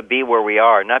being able to be where we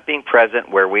are, not being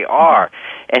present where we are.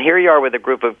 Mm-hmm. And here you are with a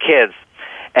group of kids,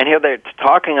 and here they're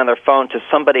talking on their phone to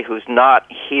somebody who's not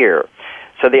here.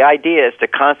 So the idea is to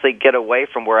constantly get away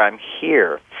from where I'm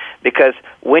here. Because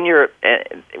when you're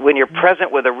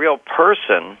present with a real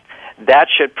person, that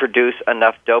should produce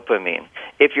enough dopamine.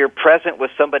 If you're present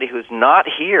with somebody who's not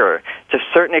here, to a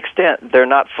certain extent, they're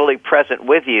not fully present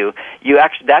with you,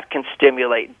 that can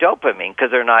stimulate dopamine because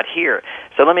they're not here.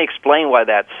 So let me explain why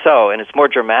that's so. And it's more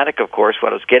dramatic, of course.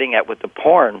 What I was getting at with the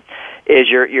porn is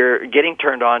you're getting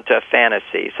turned on to a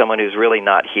fantasy, someone who's really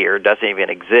not here, doesn't even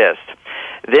exist.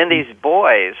 Then these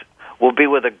boys will be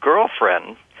with a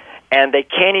girlfriend, and they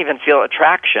can't even feel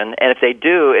attraction, and if they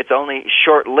do, it's only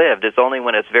short-lived. It's only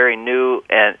when it's very new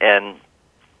and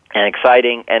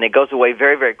exciting, and it goes away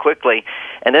very, very quickly.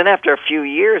 And then after a few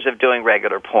years of doing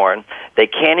regular porn, they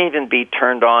can't even be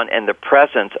turned on in the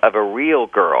presence of a real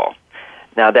girl.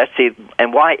 Now,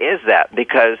 and why is that?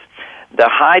 Because the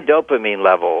high dopamine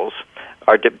levels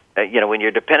are, when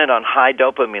you're dependent on high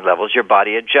dopamine levels, your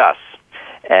body adjusts.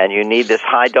 And you need this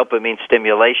high dopamine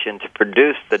stimulation to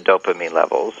produce the dopamine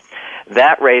levels.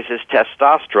 That raises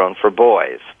testosterone for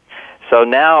boys. So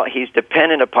now he's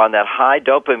dependent upon that high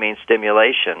dopamine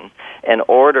stimulation in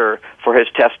order for his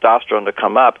testosterone to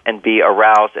come up and be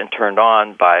aroused and turned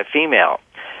on by a female.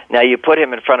 Now you put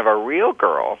him in front of a real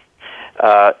girl.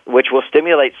 which will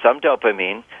stimulate some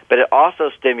dopamine, but it also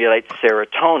stimulates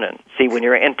serotonin. See, when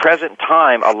you're in present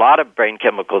time, a lot of brain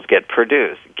chemicals get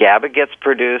produced. GABA gets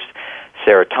produced,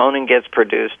 serotonin gets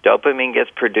produced, dopamine gets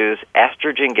produced,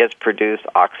 estrogen gets produced,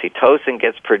 oxytocin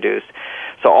gets produced.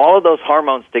 So all of those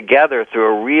hormones together through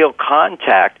a real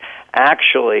contact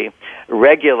actually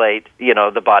regulate,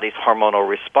 the body's hormonal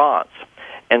response.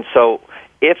 And so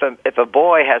if a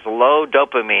boy has low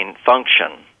dopamine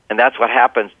function, and that's what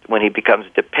happens when he becomes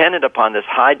dependent upon this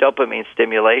high dopamine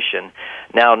stimulation.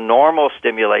 Now, normal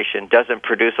stimulation doesn't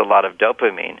produce a lot of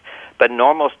dopamine, but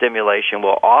normal stimulation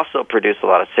will also produce a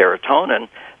lot of serotonin.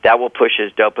 That will push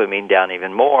his dopamine down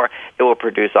even more. It will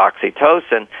produce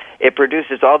oxytocin. It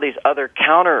produces all these other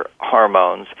counter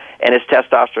hormones, and his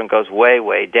testosterone goes way,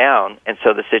 way down. And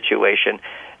so the situation,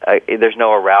 there's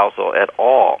no arousal at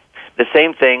all. The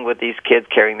same thing with these kids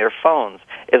carrying their phones.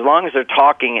 As long as they're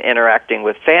talking and interacting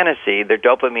with fantasy, their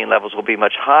dopamine levels will be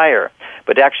much higher.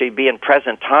 But to actually be in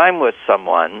present time with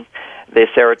someone, the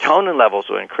serotonin levels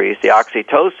will increase, the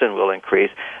oxytocin will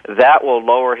increase. That will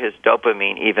lower his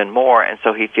dopamine even more, and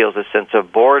so he feels a sense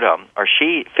of boredom, or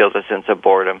she feels a sense of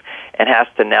boredom, and has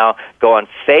to now go on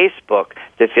Facebook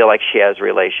to feel like she has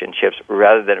relationships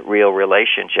rather than real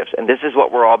relationships. And this is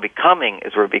what we're all becoming,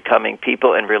 is we're becoming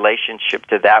people in relationship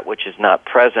to that which is not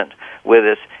present with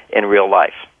us in real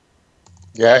life.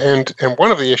 Yeah, and one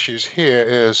of the issues here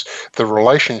is the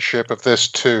relationship of this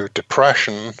to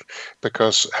depression,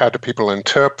 because how do people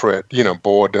interpret,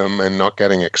 boredom and not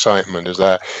getting excitement?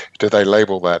 Do they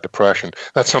label that depression?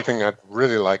 That's something I'd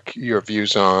really like your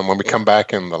views on. When we come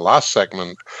back in the last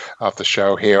segment of the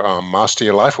show here on Master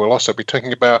Your Life, we'll also be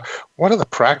talking about what are the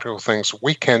practical things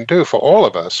we can do for all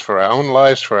of us, for our own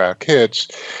lives, for our kids,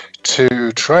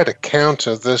 to try to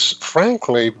counter this,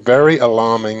 frankly, very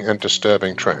alarming and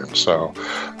disturbing trend. So,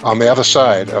 on the other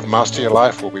side of Master Your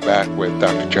Life, we'll be back with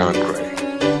Dr. John Gray.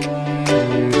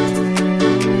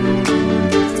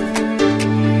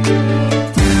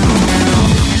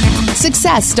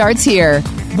 Success starts here.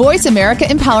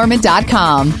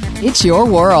 VoiceAmericaEmpowerment.com. It's your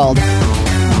world.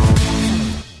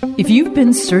 If you've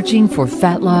been searching for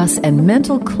fat loss and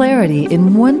mental clarity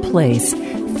in one place,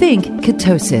 think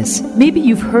ketosis. Maybe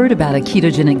you've heard about a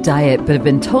ketogenic diet but have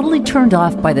been totally turned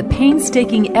off by the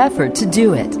painstaking effort to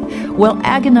do it. Well,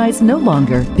 agonize no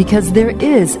longer, because there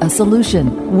is a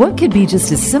solution. What could be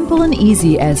just as simple and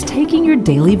easy as taking your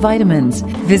daily vitamins?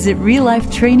 Visit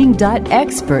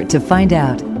reallifetraining.expert to find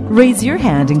out. Raise your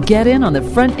hand and get in on the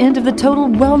front end of the total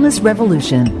wellness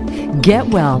revolution. Get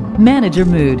well, manage your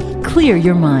mood, clear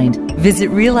your mind. Visit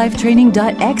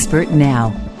reallifetraining.expert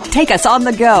now. Take us on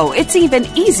the go. It's even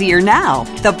easier now.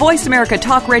 The Voice America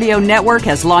Talk Radio Network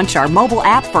has launched our mobile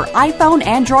app for iPhone,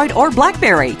 Android, or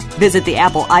BlackBerry. Visit the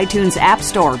Apple iTunes App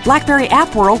Store, BlackBerry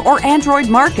App World, or Android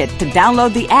Market to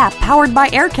download the app powered by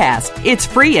Aircast. It's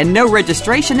free and no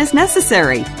registration is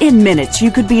necessary. In minutes, you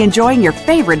could be enjoying your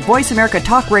favorite Voice America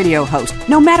Talk Radio host,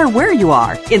 no matter where you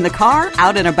are, in the car,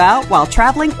 out and about, while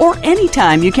traveling, or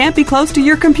anytime you can't be close to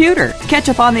your computer. Catch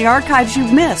up on the archives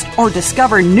you've missed or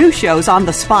discover new shows on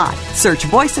the spot. Search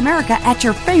Voice America at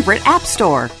your favorite app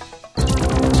store.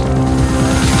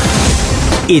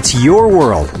 It's your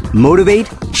world. Motivate,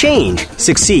 change,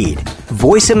 succeed.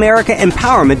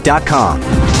 VoiceAmericaEmpowerment.com.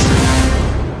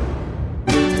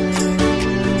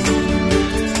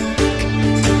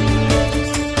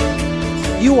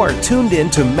 You are tuned in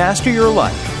to Master Your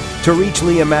Life. To reach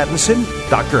Leah Mattinson,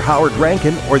 Dr. Howard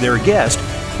Rankin, or their guest,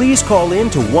 please call in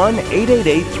to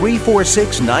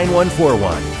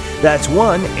 1-888-346-9141. That's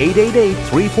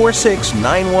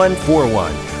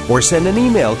 1-888-346-9141. Or send an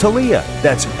email to Leah,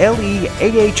 that's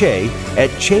Leaha,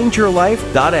 at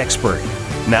changeyourlife.expert.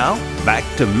 Now, back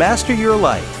to Master Your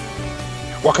Life.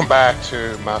 Welcome back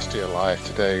to Master Your Life.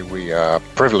 Today we are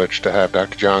privileged to have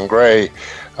Dr. John Gray,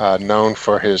 known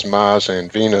for his Mars and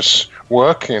Venus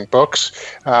work in books,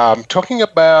 talking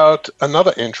about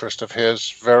another interest of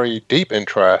his, very deep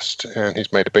interest, and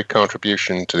he's made a big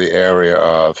contribution to the area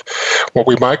of what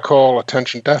we might call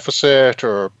attention deficit,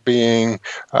 or being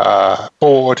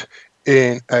bored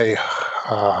in a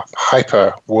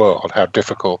hyper world, how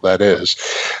difficult that is.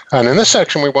 And in this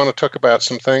section, we want to talk about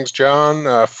some things,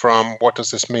 John, from what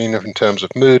does this mean in terms of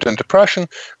mood and depression,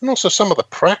 and also some of the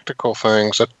practical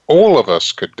things that all of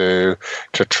us could do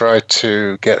to try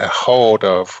to get a hold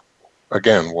of,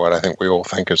 again, what I think we all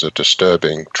think is a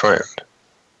disturbing trend.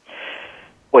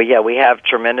 Well, yeah, we have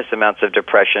tremendous amounts of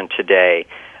depression today.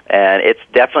 And it's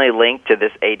definitely linked to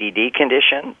this ADD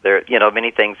condition. There, many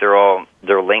things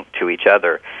they're linked to each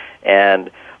other. And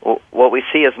what we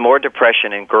see is more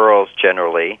depression in girls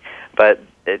generally, but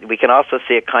we can also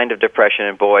see a kind of depression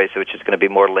in boys, which is going to be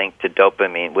more linked to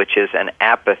dopamine, which is an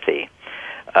apathy,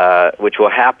 which will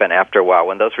happen after a while.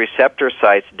 When those receptor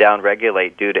sites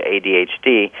downregulate due to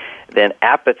ADHD, then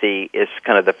apathy is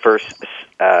kind of the first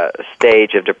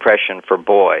stage of depression for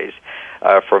boys,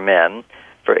 for men.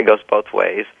 It goes both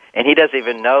ways. And he doesn't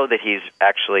even know that he's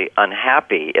actually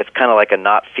unhappy. It's kind of like a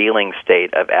not feeling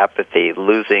state of apathy,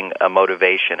 losing a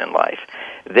motivation in life.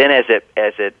 Then as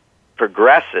it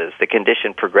progresses, the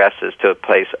condition progresses to a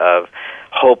place of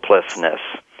hopelessness.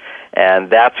 And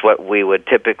that's what we would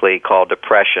typically call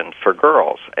depression for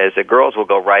girls, as the girls will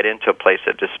go right into a place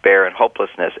of despair and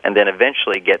hopelessness and then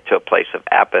eventually get to a place of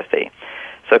apathy.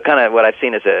 So kind of what I've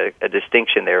seen is a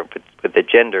distinction there with the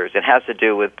genders. It has to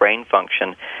do with brain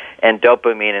function and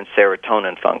dopamine and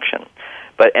serotonin function.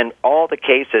 But in all the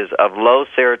cases of low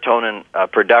serotonin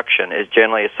production is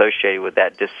generally associated with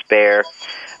that despair,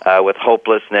 with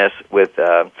hopelessness, with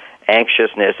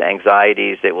anxiousness,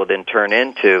 anxieties that will then turn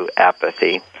into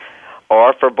apathy.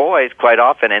 Or for boys, quite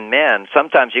often, and men,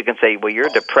 sometimes you can say, well, you're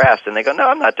depressed. And they go, no,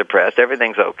 I'm not depressed.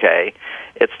 Everything's okay.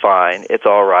 It's fine. It's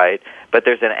all right. But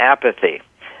there's an apathy.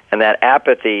 And that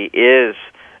apathy is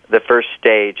the first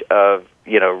stage of,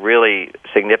 really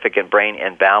significant brain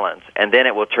imbalance. And then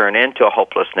it will turn into a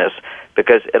hopelessness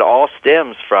because it all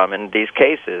stems from, in these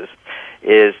cases,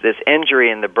 is this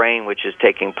injury in the brain which is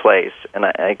taking place. And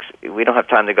we don't have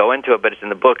time to go into it, but it's in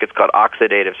the book. It's called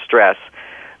oxidative stress,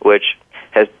 which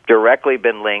has directly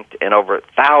been linked in over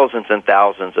thousands and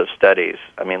thousands of studies,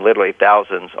 literally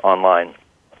thousands online,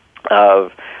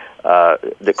 of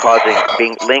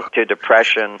being linked to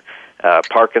depression,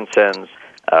 Parkinson's,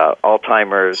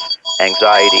 Alzheimer's,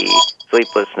 anxiety,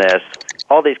 sleeplessness.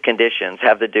 All these conditions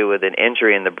have to do with an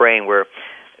injury in the brain where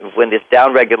when this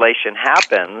downregulation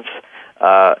happens,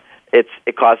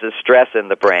 it causes stress in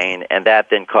the brain, and that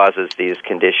then causes these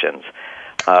conditions.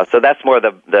 So that's more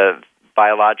the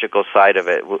biological side of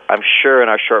it. I'm sure in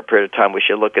our short period of time we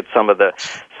should look at some of the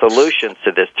solutions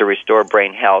to this to restore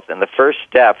brain health. And the first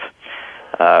step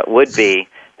would be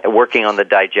working on the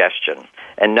digestion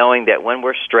and knowing that when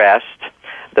we're stressed,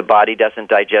 the body doesn't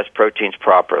digest proteins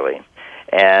properly.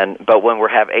 But when we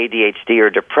have ADHD or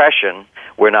depression,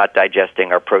 we're not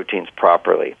digesting our proteins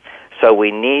properly. So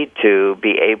we need to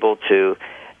be able to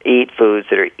eat foods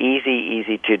that are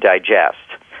easy to digest.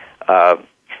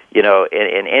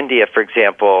 In India, for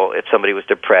example, if somebody was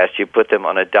depressed, you put them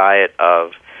on a diet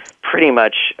of pretty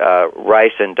much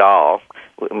rice and dal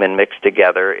when mixed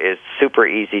together is super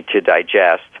easy to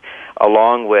digest,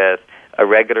 along with a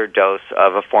regular dose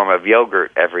of a form of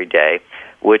yogurt every day,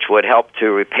 which would help to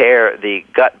repair the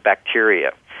gut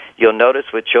bacteria. You'll notice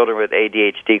with children with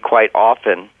ADHD quite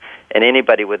often, and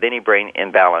anybody with any brain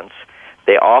imbalance,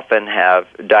 they often have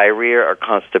diarrhea or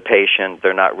constipation.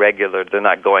 They're not regular. They're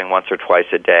not going once or twice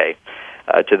a day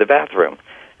to the bathroom.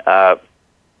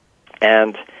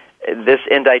 And this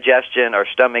indigestion or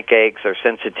stomach aches or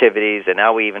sensitivities, and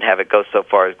now we even have it go so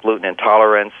far as gluten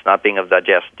intolerance, not being able to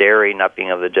digest dairy, not being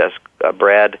able to digest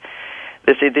bread.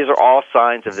 These are all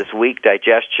signs of this weak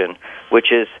digestion,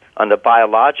 which is, on the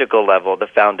biological level, the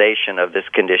foundation of this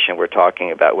condition we're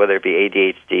talking about, whether it be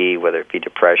ADHD, whether it be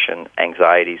depression,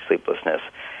 anxiety, sleeplessness.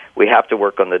 We have to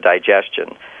work on the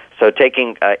digestion. So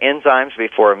taking enzymes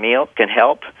before a meal can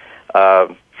help.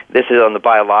 This is on the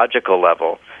biological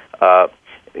level.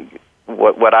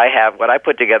 What I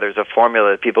put together is a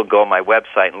formula that people go on my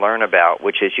website and learn about,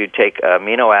 which is you take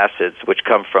amino acids, which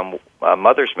come from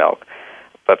mother's milk,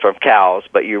 but from cows,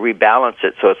 but you rebalance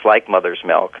it so it's like mother's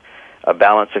milk, a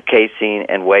balance of casein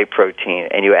and whey protein,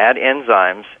 and you add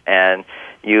enzymes and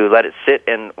you let it sit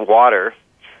in water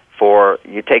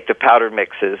you take the powdered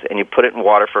mixes and you put it in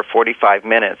water for 45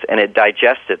 minutes, and it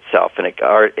digests itself, and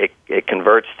it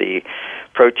converts the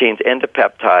proteins into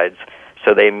peptides,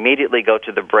 so they immediately go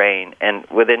to the brain, and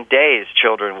within days,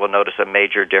 children will notice a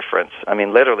major difference.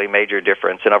 Literally major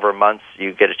difference, and over months,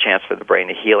 you get a chance for the brain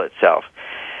to heal itself.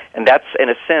 And that's, in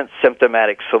a sense,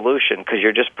 symptomatic solution, because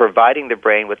you're just providing the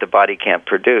brain what the body can't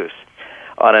produce.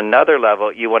 On another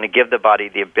level, you want to give the body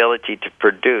the ability to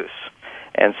produce.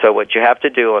 And so what you have to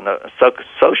do on the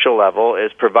social level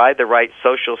is provide the right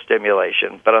social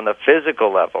stimulation. But on the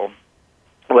physical level,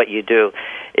 what you do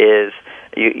is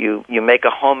you make a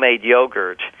homemade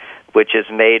yogurt, which is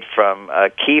made from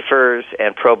kefirs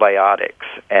and probiotics.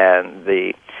 And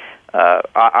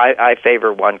I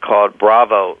favor one called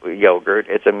Bravo yogurt.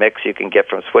 It's a mix you can get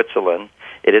from Switzerland.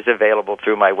 It is available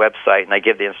through my website, and I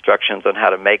give the instructions on how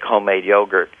to make homemade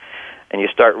yogurt. And you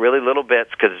start really little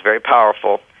bits because it's very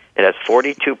powerful. It has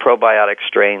 42 probiotic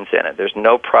strains in it. There's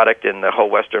no product in the whole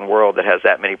Western world that has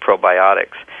that many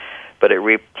probiotics. but it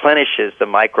replenishes the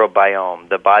microbiome,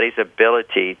 the body's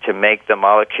ability to make the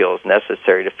molecules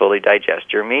necessary to fully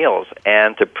digest your meals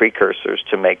and the precursors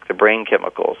to make the brain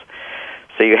chemicals.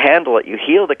 So you handle it, you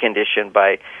heal the condition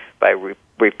by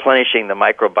replenishing the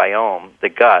microbiome, the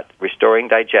gut, restoring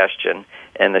digestion.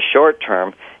 In the short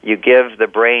term, you give the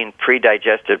brain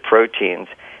pre-digested proteins,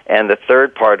 and the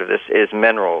third part of this is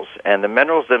minerals. And the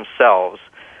minerals themselves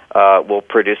will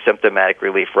produce symptomatic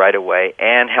relief right away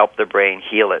and help the brain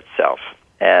heal itself.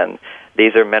 And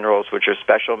these are minerals which are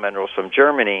special minerals from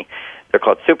Germany. They're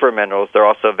called super minerals. They're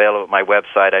also available at my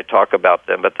website. I talk about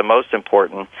them. But the most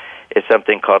important is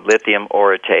something called lithium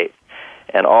orotate.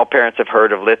 And all parents have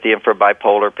heard of lithium for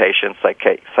bipolar patients,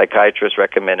 psychiatrists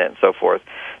recommend it and so forth.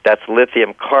 That's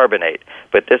lithium carbonate.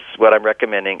 But this, what I'm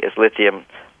recommending, is lithium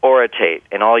orotate,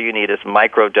 and all you need is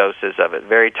micro doses of it,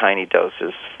 very tiny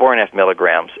doses, 4.5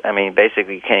 milligrams. I mean,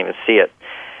 basically you can't even see it.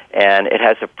 And it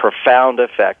has a profound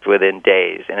effect within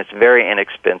days, and it's very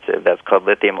inexpensive. That's called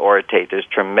lithium orotate. There's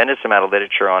a tremendous amount of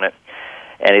literature on it.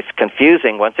 And it's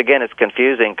confusing. Once again, it's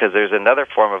confusing because there's another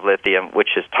form of lithium which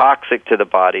is toxic to the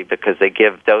body because they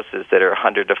give doses that are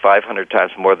 100 to 500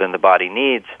 times more than the body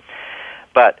needs.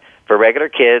 But for regular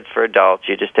kids, for adults,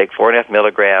 you just take 4.5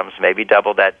 milligrams, maybe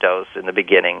double that dose in the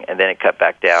beginning, and then it cut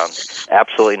back down.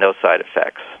 Absolutely no side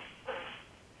effects.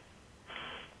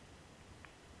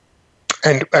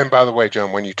 And by the way,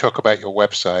 John, when you talk about your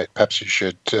website, perhaps you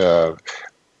should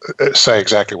say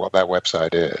exactly what that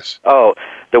website is. Oh,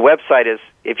 the website is,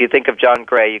 if you think of John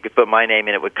Gray, you could put my name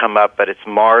in, it would come up, but it's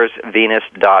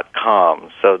MarsVenus.com.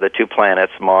 So the two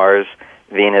planets,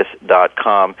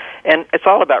 MarsVenus.com. And it's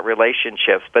all about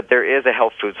relationships, but there is a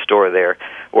health food store there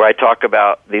where I talk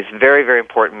about these very, very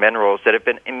important minerals that have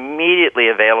been immediately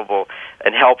available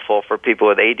and helpful for people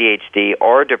with ADHD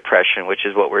or depression, which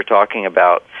is what we're talking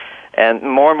about. And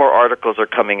more articles are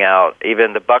coming out.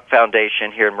 Even the Buck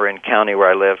Foundation here in Marin County, where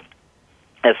I live,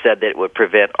 has said that it would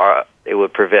prevent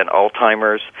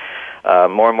Alzheimer's.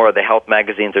 More and more of the health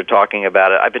magazines are talking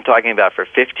about it. I've been talking about it for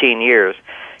 15 years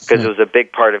because it was a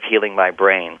big part of healing my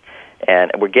brain.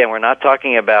 And again, we're not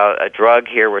talking about a drug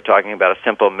here. We're talking about a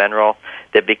simple mineral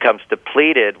that becomes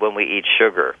depleted when we eat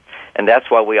sugar. And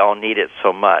that's why we all need it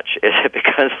so much, is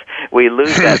because we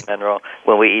lose that mineral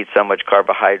when we eat so much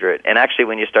carbohydrate. And actually,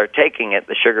 when you start taking it,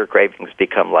 the sugar cravings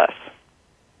become less.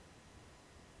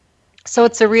 So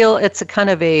it's a kind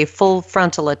of a full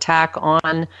frontal attack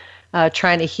on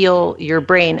trying to heal your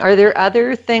brain. Are there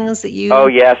other things that you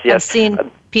have seen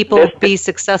people be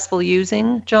successful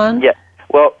using, John? Yeah.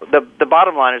 Well, the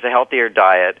bottom line is a healthier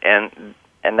diet, and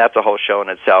that's a whole show in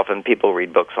itself, and people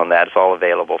read books on that. It's all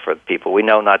available for people. We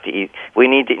know not to eat. We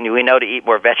know to eat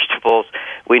more vegetables.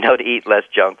 We know to eat less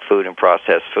junk food and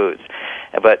processed foods.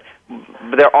 But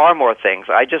there are more things.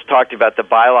 I just talked about the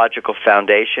biological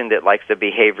foundation that likes the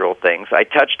behavioral things. I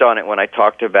touched on it when I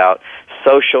talked about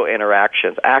social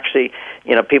interactions. Actually,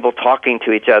 people talking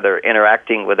to each other,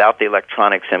 interacting without the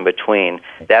electronics in between.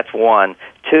 That's one.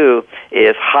 Two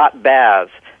is hot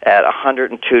baths at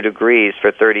 102 degrees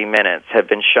for 30 minutes have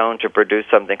been shown to produce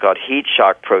something called heat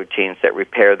shock proteins that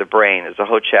repair the brain. There's a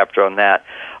whole chapter on that.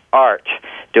 Art,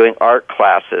 doing art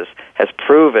classes, has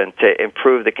proven to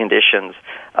improve the conditions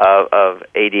of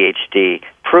ADHD,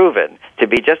 proven to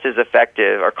be just as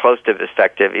effective or close to as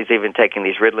effective as even taking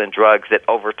these Ritalin drugs that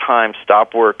over time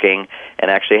stop working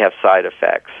and actually have side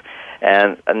effects.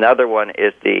 And another one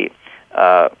is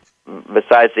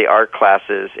besides the art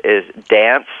classes, is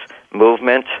dance,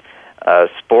 movement,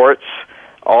 sports.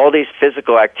 All these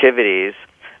physical activities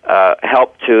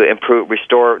help to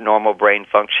restore normal brain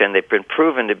function. They've been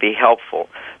proven to be helpful.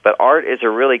 But art is a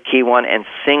really key one, and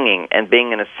singing and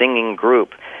being in a singing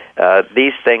group.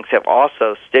 These things have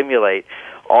also stimulate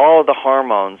all the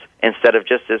hormones instead of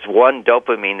just this one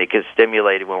dopamine that gets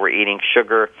stimulated when we're eating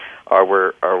sugar or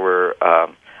we're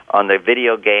on the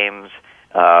video games,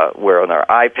 we're on our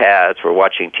iPads, we're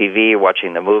watching TV,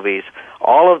 watching the movies.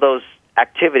 All of those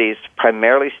activities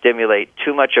primarily stimulate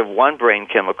too much of one brain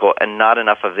chemical and not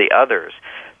enough of the others.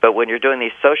 But when you're doing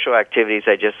these social activities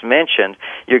I just mentioned,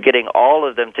 you're getting all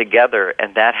of them together,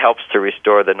 and that helps to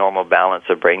restore the normal balance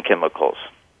of brain chemicals.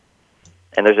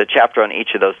 And there's a chapter on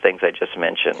each of those things I just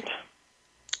mentioned.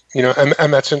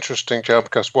 And that's interesting, Joe,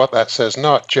 because what that says,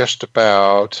 not just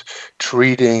about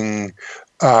treating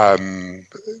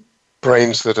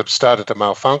brains that have started to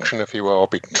malfunction, if you will, or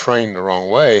be trained the wrong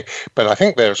way. But I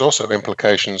think there's also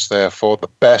implications there for the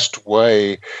best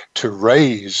way to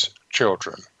raise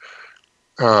children.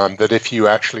 That if you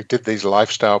actually did these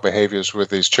lifestyle behaviors with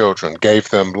these children,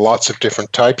 gave them lots of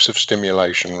different types of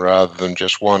stimulation rather than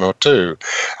just one or two,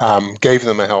 gave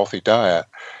them a healthy diet,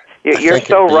 You're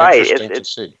so right.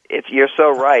 It's you're so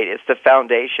right. It's the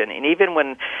foundation. And even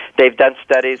when they've done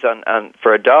studies on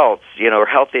for adults, are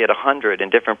healthy at 100 in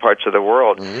different parts of the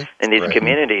world in these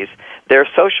communities, they're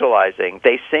socializing.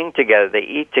 They sing together. They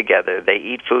eat together. They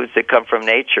eat foods that come from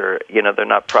nature. They're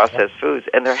not processed foods.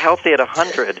 And they're healthy at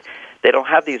 100. They don't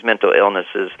have these mental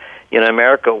illnesses. In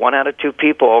America, 1 out of 2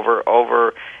 people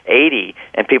over 80,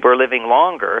 and people are living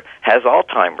longer, has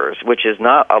Alzheimer's, which is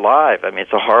not alive. I mean,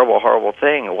 it's a horrible, horrible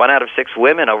thing. 1 out of 6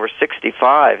 women over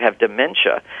 65 have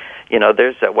dementia.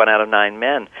 There's 1 out of 9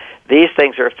 men. These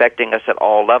things are affecting us at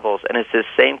all levels, and it's the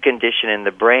same condition in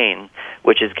the brain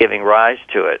which is giving rise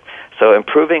to it. So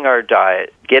improving our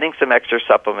diet, getting some extra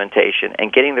supplementation,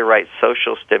 and getting the right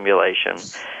social stimulation.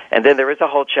 And then there is a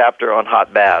whole chapter on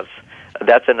hot baths.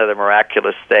 That's another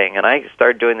miraculous thing. And I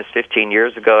started doing this 15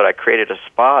 years ago, and I created a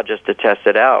spa just to test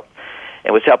it out.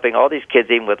 It was helping all these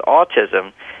kids, even with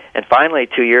autism. And finally,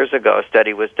 2 years ago, a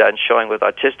study was done showing with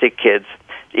autistic kids,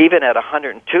 even at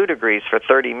 102 degrees for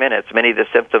 30 minutes, many of the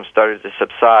symptoms started to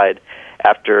subside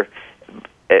after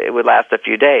it would last a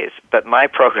few days. But my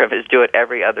program is do it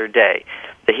every other day.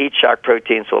 The heat shock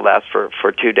proteins will last for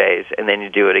 2 days, and then you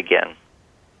do it again.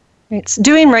 It's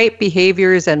doing right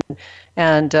behaviors and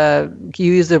you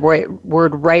use the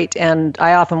word right, and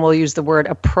I often will use the word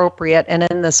appropriate. And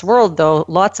in this world, though,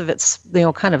 lots of it's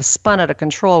kind of spun out of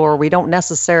control, where we don't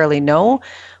necessarily know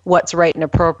what's right and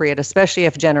appropriate, especially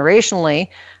if generationally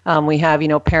we have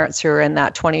parents who are in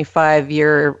that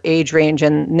 25-year age range,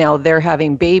 and now they're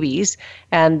having babies,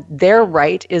 and their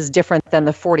right is different than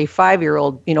the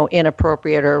 45-year-old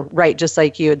inappropriate or right, just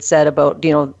like you had said about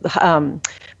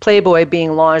Playboy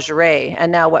being lingerie,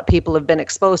 and now what people have been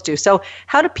exposed to. So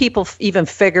how do people even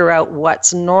figure out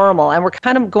what's normal? And we're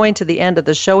kind of going to the end of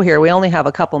the show here. We only have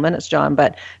a couple minutes, John,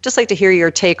 but just like to hear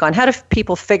your take on how do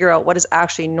people figure out what is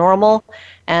actually normal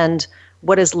and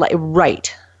what is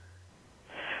right?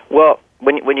 Well,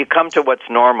 when you come to what's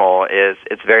normal,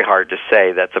 it's very hard to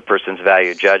say. That's a person's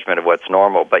value judgment of what's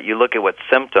normal. But you look at what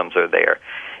symptoms are there.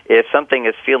 If something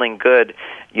is feeling good,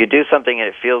 you do something and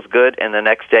it feels good, and the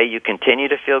next day you continue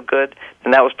to feel good,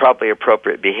 then that was probably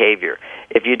appropriate behavior.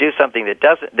 If you do something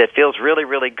that feels really,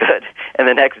 really good, and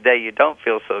the next day you don't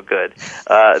feel so good,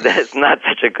 that's not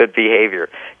such a good behavior,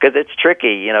 because it's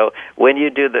tricky. When you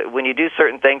do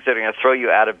certain things that are going to throw you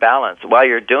out of balance, while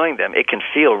you're doing them, it can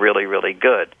feel really, really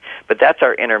good. But that's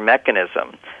our inner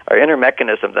mechanism. Our inner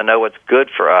mechanism to know what's good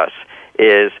for us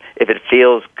is if it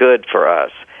feels good for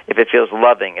us, if it feels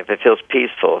loving, if it feels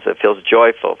peaceful, if it feels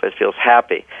joyful, if it feels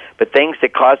happy. But things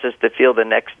that cause us to feel the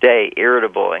next day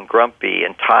irritable and grumpy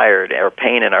and tired or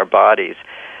pain in our bodies,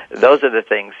 those are the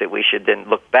things that we should then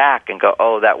look back and go,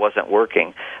 oh, that wasn't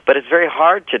working. But it's very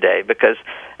hard today because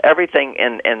everything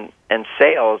in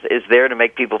sales is there to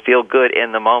make people feel good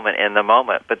in the moment.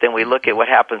 But then we look at what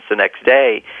happens the next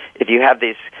day. If you have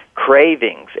these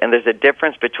cravings, and there's a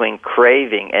difference between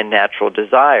craving and natural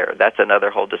desire. That's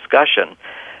another whole discussion.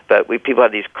 But people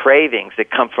have these cravings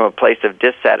that come from a place of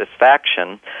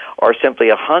dissatisfaction or simply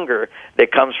a hunger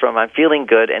that comes from, I'm feeling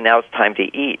good and now it's time to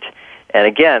eat. And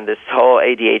again, this whole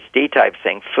ADHD type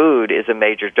thing, food is a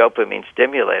major dopamine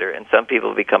stimulator, and some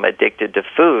people become addicted to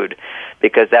food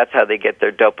because that's how they get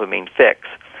their dopamine fix.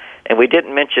 And we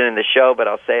didn't mention in the show, but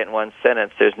I'll say it in one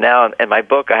sentence. There's now, in my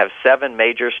book, I have 7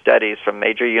 major studies from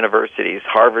major universities,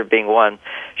 Harvard being one,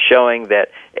 showing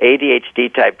that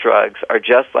ADHD-type drugs are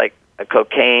just like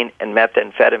cocaine and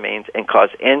methamphetamines and cause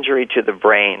injury to the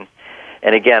brain.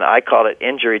 And again, I call it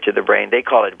injury to the brain. They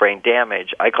call it brain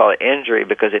damage. I call it injury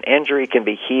because an injury can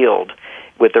be healed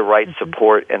with the right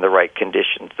support and the right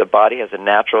conditions. The body has a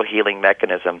natural healing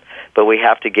mechanism, but we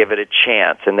have to give it a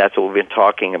chance, and that's what we've been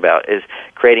talking about, is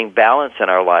creating balance in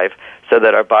our life so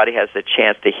that our body has the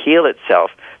chance to heal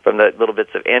itself from the little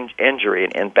bits of injury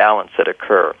and imbalance that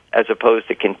occur, as opposed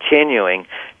to continuing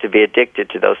to be addicted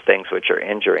to those things which are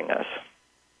injuring us.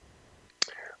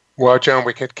 Well, John,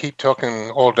 we could keep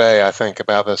talking all day, I think,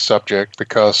 about this subject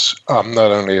because not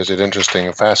only is it interesting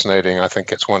and fascinating, I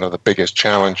think it's one of the biggest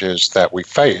challenges that we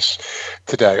face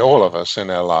today, all of us in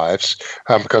our lives,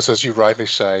 because as you rightly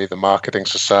say, the marketing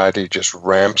society just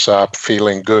ramps up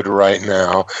feeling good right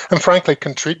now and frankly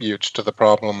contributes to the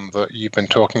problem that you've been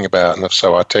talking about and have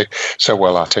so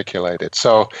well articulated.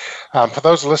 So for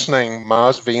those listening,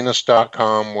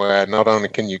 MarsVenus.com, where not only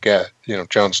can you get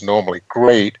John's normally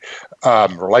great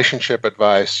relationship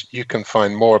advice, you can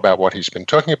find more about what he's been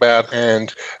talking about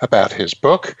and about his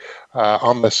book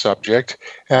on this subject.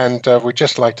 And we'd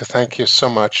just like to thank you so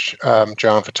much,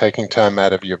 John, for taking time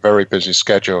out of your very busy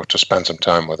schedule to spend some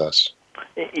time with us.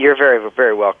 You're very,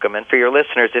 very welcome. And for your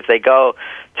listeners, if they go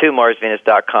to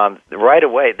MarsVenus.com, right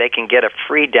away they can get a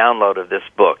free download of this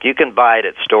book. You can buy it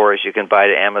at stores, you can buy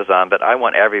it at Amazon, but I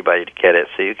want everybody to get it,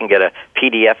 so you can get a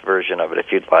PDF version of it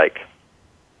if you'd like.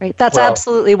 Right. That's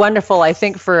absolutely wonderful, I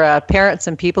think, for parents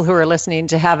and people who are listening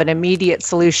to have an immediate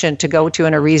solution to go to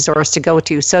and a resource to go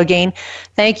to. So again,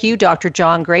 thank you, Dr.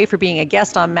 John Gray, for being a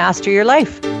guest on Master Your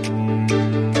Life.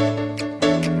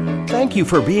 Thank you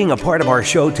for being a part of our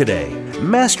show today.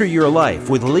 Master Your Life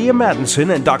with Leah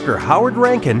Mattinson and Dr. Howard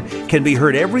Rankin can be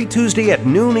heard every Tuesday at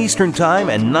noon Eastern Time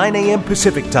and 9 a.m.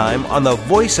 Pacific Time on the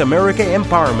Voice America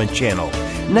Empowerment Channel.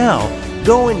 Now,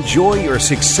 go enjoy your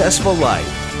successful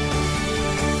life.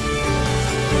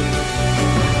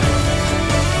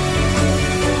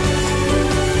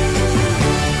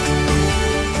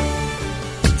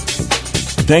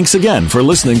 Thanks again for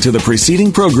listening to the preceding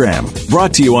program,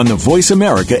 brought to you on the Voice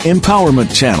America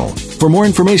Empowerment Channel. For more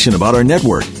information about our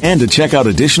network and to check out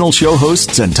additional show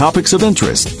hosts and topics of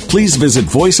interest, please visit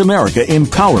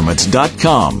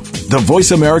voiceamericaempowerment.com. The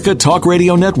Voice America Talk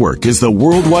Radio Network is the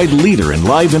worldwide leader in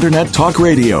live Internet talk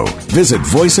radio. Visit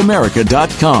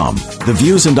voiceamerica.com. The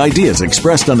views and ideas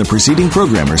expressed on the preceding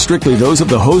program are strictly those of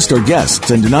the host or guests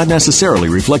and do not necessarily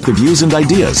reflect the views and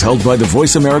ideas held by the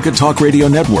Voice America Talk Radio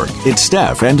Network, its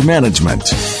staff, and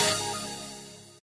management.